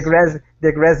Yeah,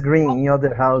 the grass green in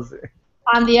other house.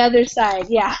 on the other side.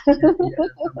 Yeah. Yeah, on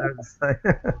the other side.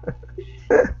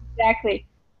 Exactly.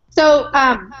 So,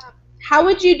 how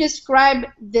would you describe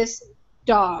this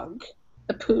dog,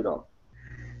 the poodle?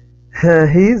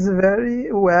 He's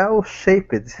very well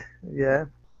shaped. Yeah,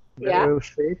 very Yeah. well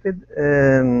shaped.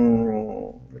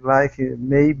 Like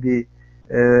maybe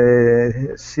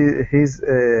she.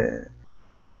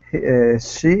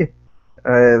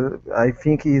 I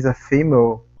think is a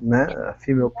female, a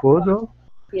female poodle,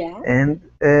 Yeah. and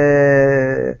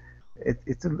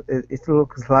it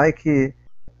looks like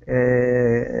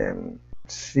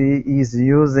she is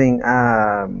using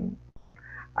a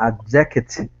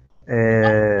jacket.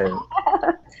 Yeah.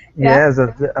 Yes,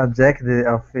 a jacket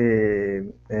of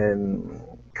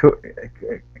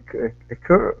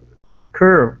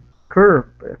curve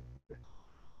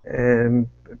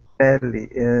belly.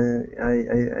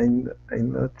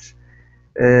 I'm not.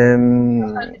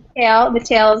 The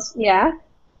tails. Yeah.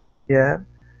 Yeah.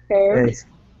 Curved.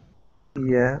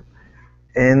 Yeah.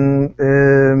 And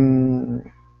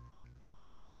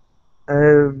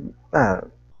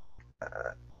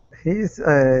he's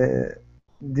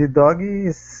the dog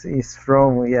is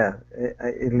from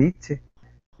elite.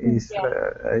 Is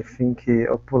I think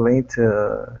opulent,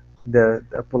 the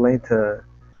opulent,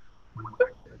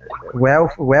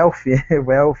 wealthy elite.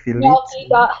 Wealthy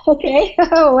dog. Okay.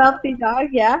 Wealthy dog.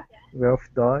 Yeah. Wealthy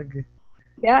dog.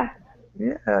 Yeah.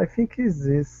 Yeah, I think is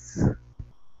this.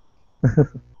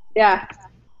 Yeah.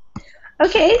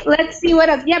 Okay, let's see what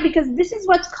else. Yeah, because this is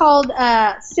what's called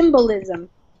symbolism.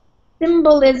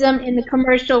 Symbolism in the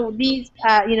commercial. These,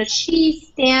 she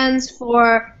stands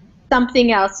for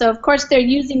something else. So of course they're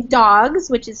using dogs,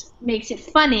 which makes it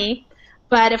funny.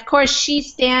 But of course she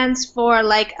stands for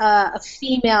like a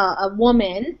female, a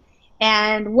woman.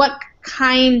 And what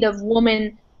kind of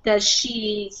woman does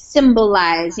she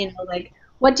symbolize? Like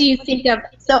what do you think of?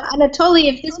 So Anatoly,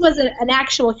 if this was an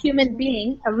actual human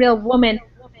being, a real woman,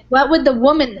 what would the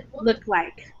woman look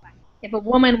like if a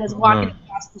woman was walking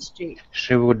across the street?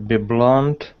 She would be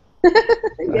blonde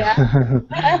Yeah.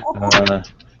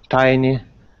 Tiny.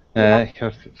 Yeah.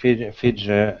 Her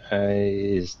figure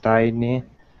is tiny,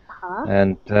 Uh-huh.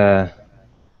 and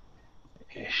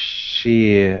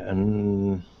she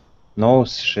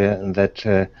knows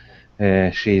that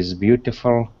she is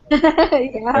beautiful.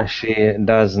 Yeah. She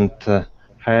doesn't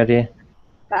hurry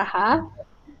Uh-huh.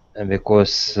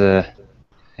 because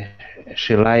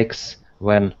she likes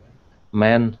when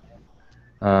men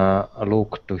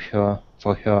look to her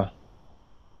for her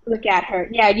Look at her.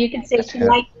 Yeah, you could say at she her.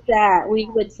 likes that. We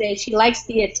would say she likes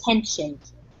the attention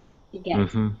she gets.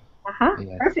 Mm-hmm. Uh-huh.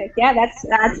 Yes. Perfect. Yeah, that's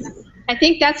I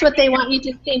think that's what they want you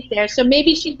to think there. So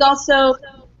maybe she's also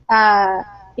uh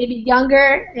maybe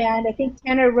younger, and I think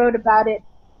Tanner wrote about it.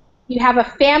 You have a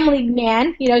family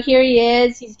man, here he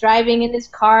is, he's driving in his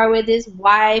car with his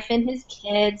wife and his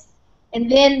kids,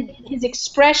 and then his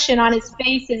expression on his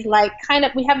face is like kind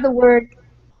of, we have the word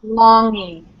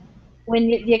longing. When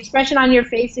the expression on your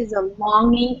face is a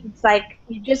longing, it's like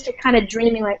you just are kind of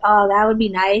dreaming, like, oh, that would be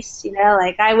nice,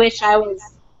 like I wish I was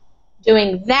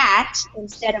doing that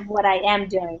instead of what I am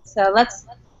doing. So let's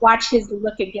watch his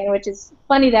look again, which is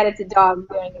funny that it's a dog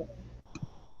doing it.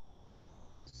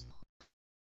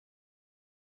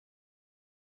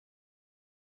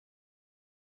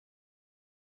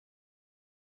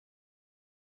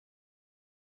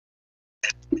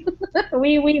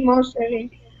 We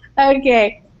emotionally.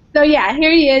 Okay. So yeah,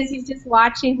 here he is. He's just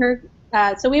watching her.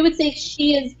 So we would say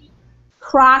she is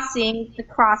crossing the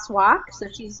crosswalk. So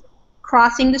she's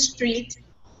crossing the street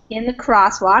in the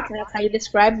crosswalk, and that's how you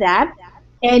describe that.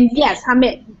 And yes,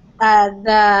 Hamid,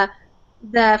 the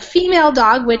female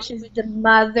dog, which is the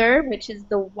mother, which is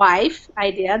the wife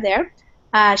idea there,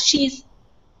 she's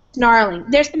snarling.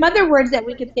 There's some other words that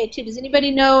we could say too. Does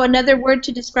anybody know another word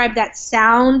to describe that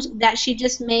sound that she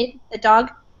just made, the dog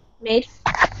made?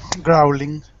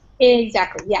 Growling.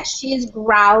 Exactly. Yes, she is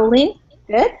growling.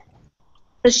 Good.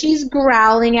 So she's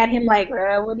growling at him like,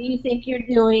 what do you think you're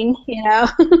doing?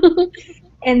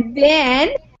 And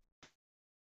then,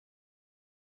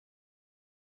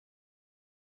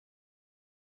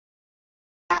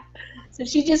 so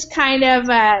she just kind of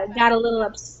got a little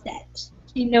upset.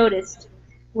 She noticed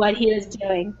what he was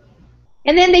doing.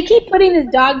 And then they keep putting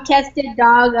this dog tested,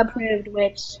 dog approved,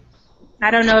 which I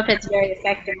don't know if it's very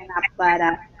effective or not,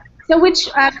 but so which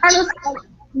Carlos?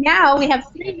 Now we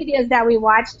have 3 videos that we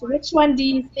watched. Which one do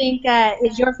you think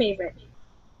is your favorite?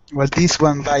 Well, this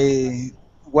one by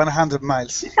 100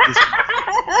 miles. This one.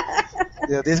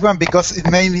 Yeah, this one because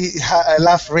it made me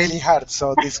laugh really hard.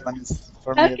 So this one is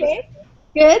for me. Okay,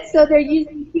 good. So they're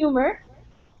using humor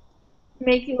to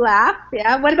make you laugh.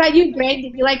 Yeah. What about you, Greg?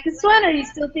 Did you like this one, or do you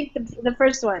still think the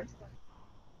first one?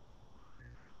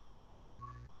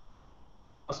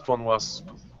 Last one was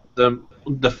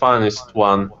the funniest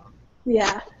one.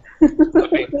 Yeah. I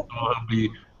think it will be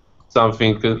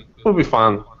something. It will be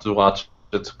fun to watch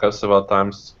it several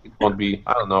times. It won't be,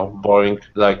 I don't know, boring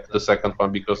like the second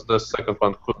one, because the second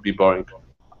one could be boring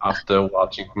after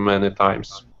watching many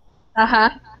times. Uh-huh.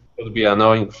 It would be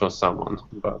annoying for someone,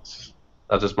 but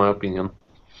that is my opinion.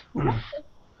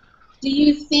 Do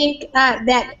you think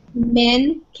that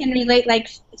men can relate, like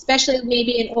especially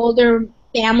maybe an older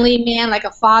family man, like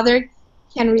a father,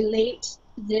 can relate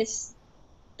to this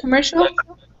commercial?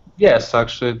 Yes,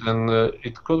 actually, then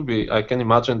it could be. I can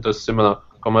imagine the similar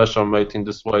commercial made in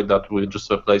this way, that we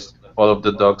just replace all of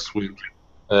the dogs with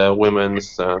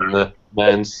women's and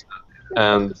men's,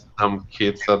 and some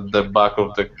kids at the back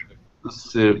of the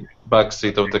back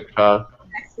seat of the car.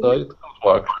 So it could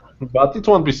work, but it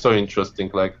won't be so interesting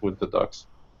like with the dogs.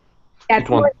 Yeah, It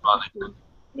won't be funny.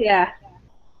 Yeah,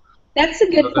 that's a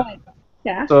good point.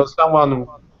 Yeah. So someone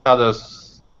had a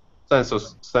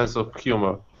sense of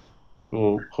humor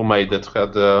who made it,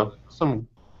 had some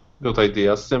good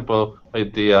idea, simple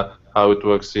idea how it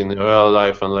works in real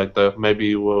life, and later maybe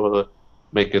you will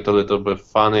make it a little bit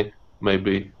funny,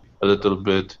 maybe a little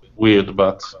bit weird,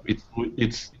 but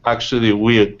it's actually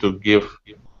weird to give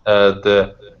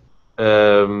the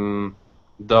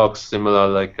dogs similar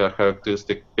like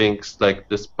characteristic things like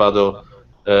this paddle,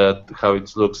 how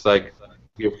it looks like,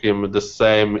 give him the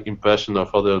same impression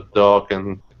of other dog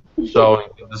and showing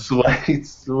it this way.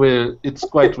 It's weird. It's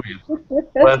quite weird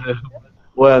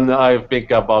when I think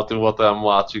about what I'm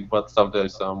watching, but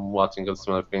sometimes I'm watching a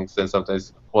similar things, and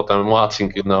sometimes what I'm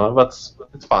watching, but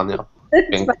it's fun, yeah.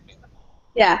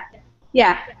 Yeah,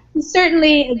 yeah.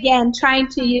 Certainly, again, trying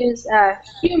to use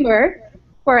humor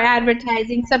for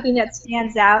advertising, something that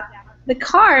stands out. The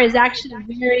car is actually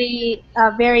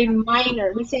very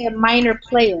minor. We say a minor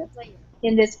player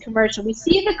in this commercial. We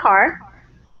see the car,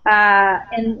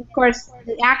 And of course,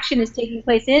 the action is taking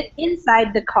place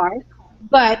inside the car,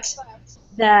 but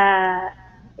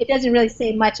it doesn't really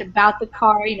say much about the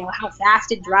car, how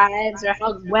fast it drives or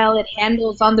how well it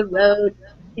handles on the road,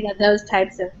 those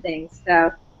types of things.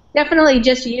 So definitely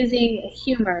just using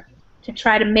humor to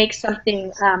try to make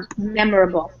something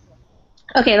memorable.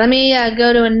 Okay, let me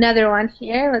go to another one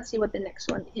here. Let's see what the next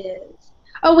one is.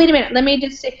 Oh, wait a minute. Let me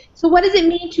just say, so what does it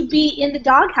mean to be in the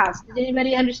doghouse? Does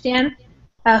anybody understand?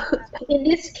 In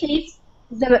this case,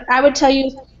 I would tell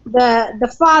you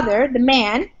the father, the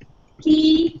man,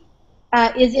 he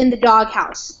is in the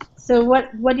doghouse. So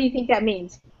what do you think that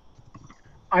means?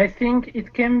 I think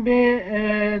it can be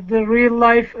the real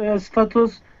life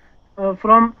status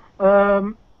from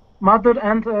mother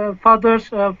and father's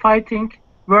fighting,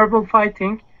 verbal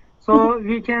fighting. So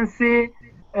we can see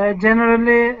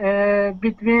generally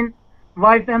between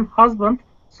wife and husband.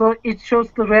 So it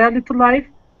shows the reality life.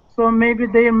 So maybe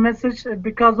their message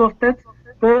because of that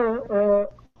the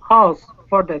house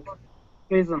for that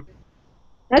reason.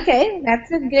 Okay,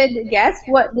 that's a good guess.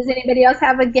 What does anybody else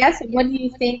have a guess? What do you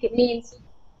think it means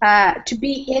to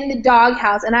be in the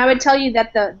doghouse? And I would tell you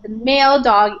that the male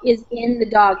dog is in the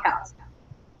doghouse.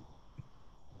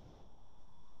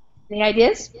 Any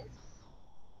ideas?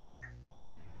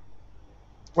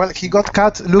 Well, he got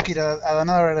caught looking at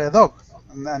another dog,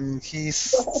 and he's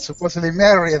supposedly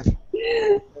married.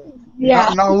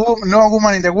 Yeah. No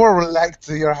woman in the world would like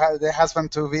the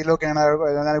husband to be looking at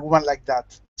another woman like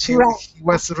that. He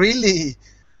was really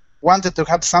wanted to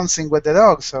have something with the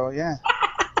dog, so yeah.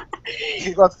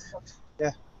 He got,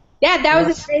 yeah. Yeah, that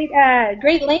was a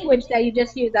great language that you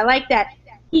just used. I like that.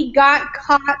 He got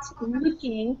caught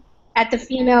looking at the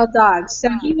female dog. So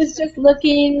he was just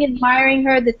looking, admiring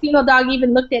her. The female dog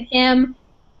even looked at him,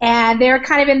 and they were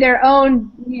kind of in their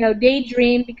own,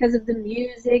 daydream because of the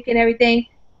music and everything.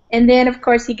 And then, of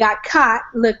course, he got caught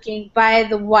looking by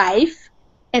the wife.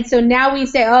 And so now we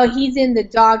say, oh, he's in the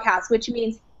doghouse, which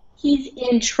means he's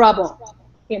in trouble,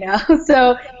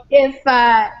 So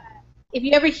if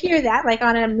you ever hear that, like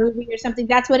on a movie or something,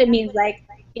 that's what it means. Like,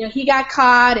 he got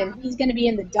caught and he's going to be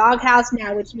in the doghouse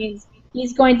now, which means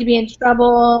he's going to be in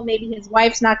trouble. Maybe his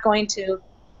wife's not going to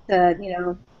I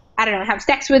don't know, have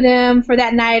sex with him for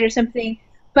that night or something.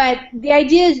 But the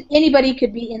idea is anybody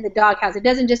could be in the doghouse. It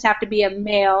doesn't just have to be a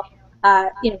male.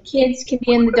 Kids can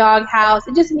be in the doghouse.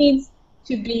 It just means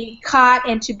to be caught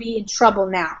and to be in trouble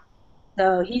now.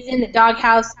 So he's in the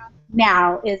doghouse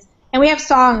now. And we have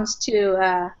songs too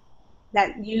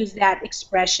that use that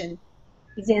expression.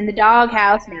 He's in the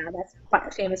doghouse now. That's quite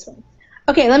a famous one.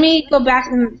 Okay, let me go back.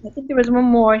 I think there was one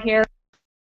more here.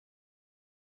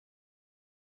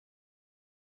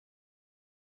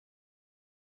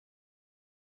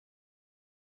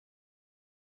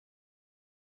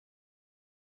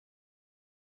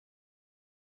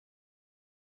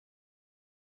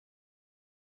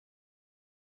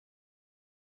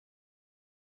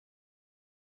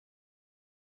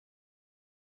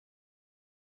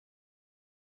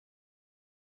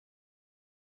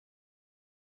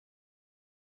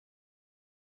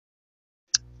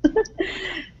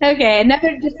 Okay,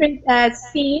 another different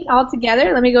scene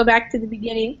altogether. Let me go back to the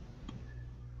beginning.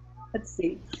 Let's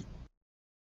see.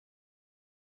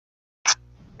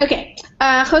 Okay,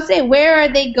 Jose, where are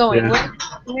they going? Yeah.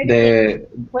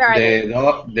 Where are they?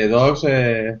 The dogs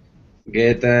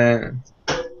get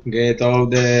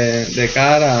out the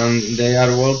car and they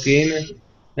are walking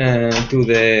to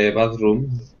the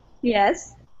bathroom.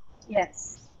 Yes,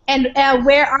 yes. And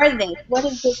where are they? What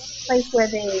is this place where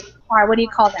they are? What do you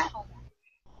call that?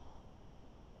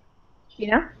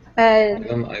 I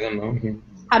don't know.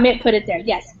 Amit put it there.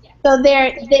 Yes. So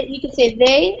you could say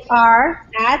they are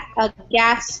at a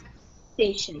gas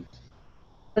station.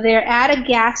 So they're at a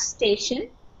gas station.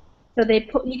 So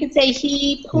you could say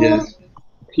he pulled up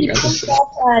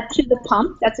to the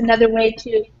pump. That's another way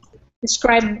to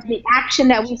describe the action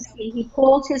that we see. He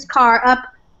pulls his car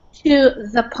up to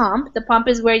the pump. The pump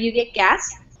is where you get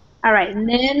gas. All right, and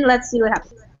then let's see what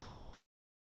happens.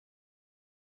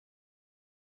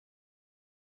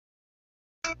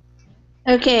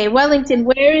 Okay, Wellington,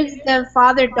 where is the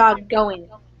father dog going?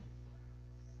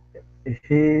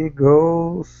 He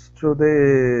goes to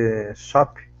the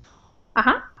shop.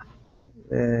 Uh-huh.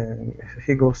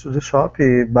 He goes to the shop,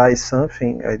 he buys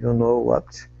something, I don't know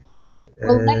what.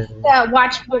 Well, let's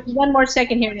watch one more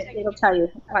second here, and it'll tell you.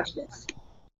 Watch this.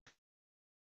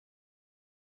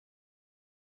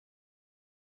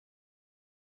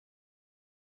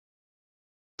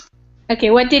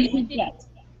 Okay, what did he get?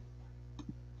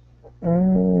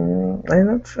 I'm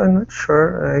not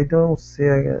sure. I don't see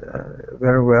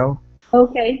very well.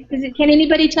 Okay. Can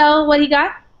anybody tell what he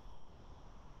got?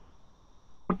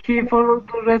 key for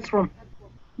the restroom?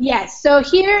 Yes. So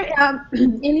here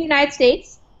in the United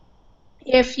States,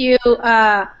 if you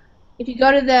go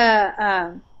to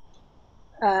the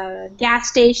gas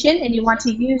station and you want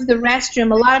to use the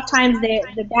restroom, a lot of times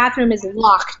the bathroom is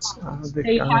locked, so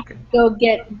you have to Okay. go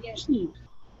get the key.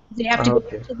 So you have to go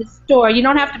Okay. to the store. You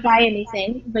don't have to buy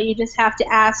anything, but you just have to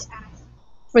ask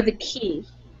for the key.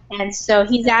 And so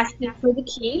he's asking for the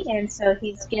key, and so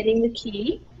he's getting the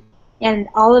key, and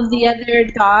all of the other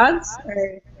dogs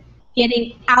are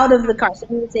getting out of the car. So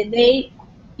we would say they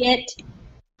get.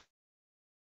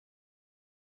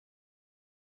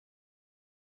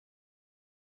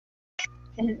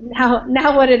 And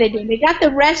now what are they doing? They got the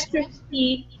restroom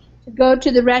key to go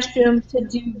to the restroom to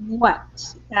do what?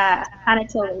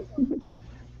 Anatoly.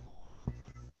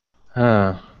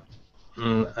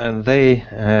 And they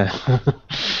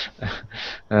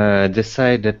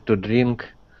decided to drink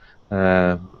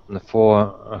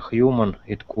for a human.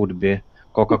 It could be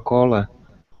Coca-Cola.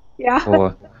 Yeah.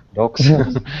 For dogs,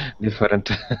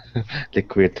 different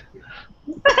liquid.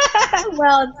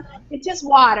 Well, it's just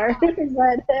water,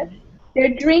 but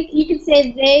they're drink. You can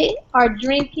say they are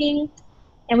drinking,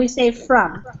 and we say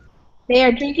from. They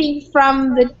are drinking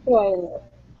from the toilet.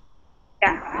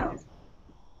 Yeah.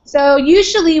 So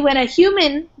usually when a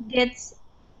human gets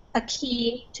a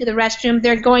key to the restroom,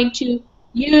 they're going to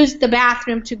use the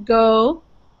bathroom to go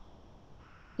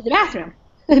to the bathroom,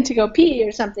 to go pee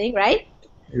or something, right?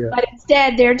 Yeah. But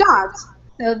instead they're dogs.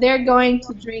 So they're going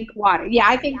to drink water. Yeah,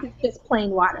 I think it's just plain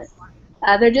water.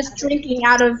 They're just drinking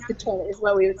out of the toilet is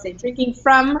what we would say. Drinking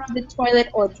from the toilet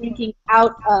or drinking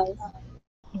out of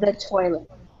the toilet.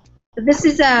 So this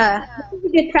is a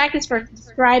good practice for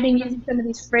describing using some of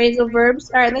these phrasal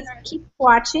verbs. All right, let's keep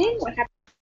watching.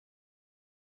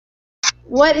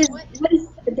 What is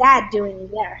the dad doing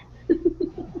there?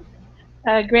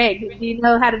 Greg, do you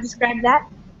know how to describe that?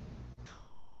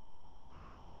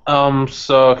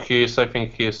 So I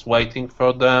think he's waiting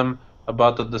for them,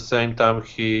 but at the same time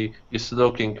he is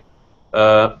looking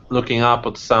up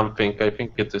at something. I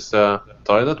think it is a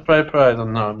toilet paper. I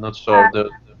don't know. I'm not sure.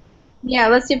 Yeah,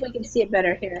 let's see if we can see it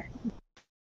better here.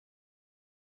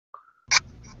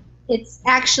 It's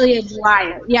actually a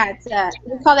dryer. Yeah,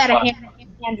 we call that a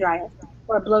hand dryer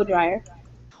or a blow dryer.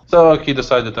 So he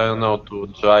decided, I don't know, to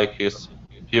dry his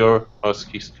hair or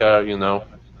his hair, you know.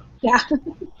 Yeah.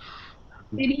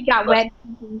 Maybe he got wet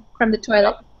from the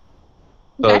toilet.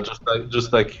 So Okay.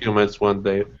 just like humans, when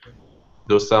they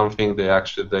do something,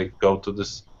 they go to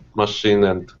this machine,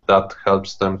 and that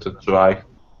helps them to dry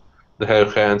their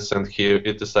hands. And here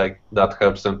it is like that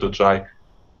helps them to dry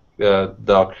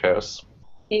dog hairs.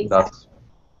 Exactly.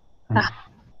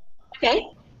 Okay.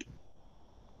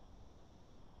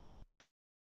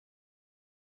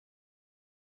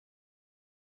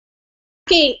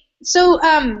 Okay. So,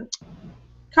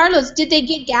 Carlos, did they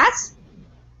get gas?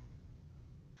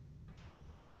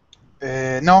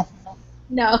 No.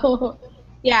 No.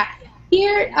 Yeah.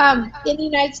 Here in the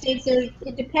United States,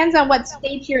 it depends on what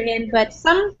state you're in, but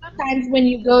sometimes when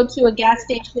you go to a gas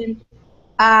station,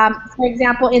 for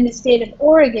example, in the state of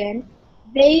Oregon,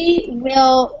 they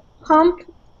will pump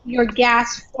your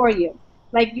gas for you.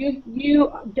 Like you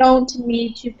don't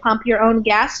need to pump your own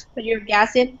gas, put your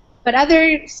gas in, but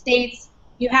other states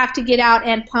you have to get out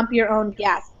and pump your own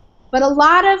gas. But a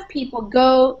lot of people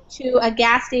go to a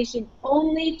gas station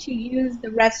only to use the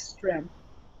restroom.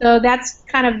 So that's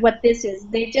kind of what this is.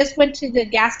 They just went to the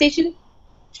gas station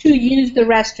to use the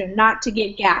restroom, not to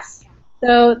get gas.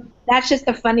 So that's just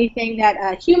a funny thing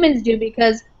that humans do,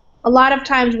 because a lot of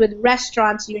times with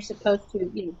restaurants you're supposed to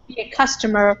be a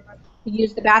customer to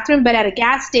use the bathroom, but at a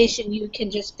gas station you can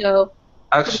just go.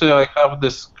 Actually, I have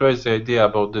this crazy idea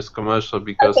about this commercial,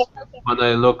 because when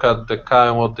I look at the car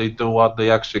and what they do, what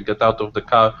they actually get out of the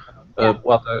car,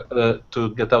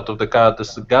 to get out of the car at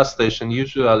this gas station,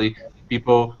 usually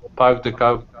people park the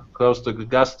car close to the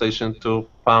gas station to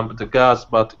pump the gas,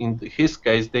 but in his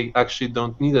case, they actually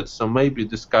don't need it. So maybe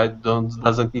this guy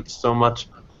doesn't need so much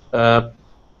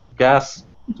gas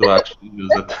to actually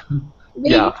use it.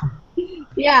 Yeah.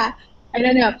 Yeah, I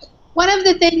don't know. One of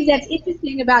the things that's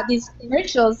interesting about these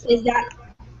commercials is that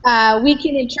we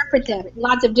can interpret them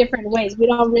lots of different ways. We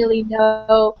don't really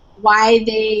know why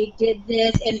they did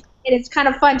this, and it's kind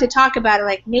of fun to talk about it.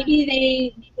 Like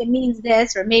maybe it means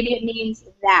this, or maybe it means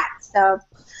that. So,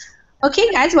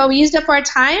 okay, guys. Well, we used up our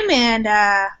time, and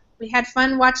we had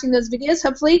fun watching those videos.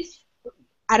 Hopefully,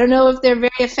 I don't know if they're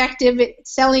very effective at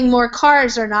selling more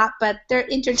cars or not, but they're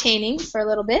entertaining for a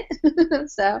little bit.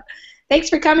 So, thanks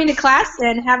for coming to class,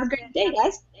 and have a great day,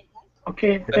 guys.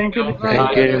 Okay, thank you. Thank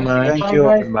you very much. Thank you.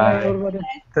 Bye. Bye. Everybody.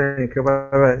 Thank you. Bye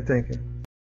bye. Thank you.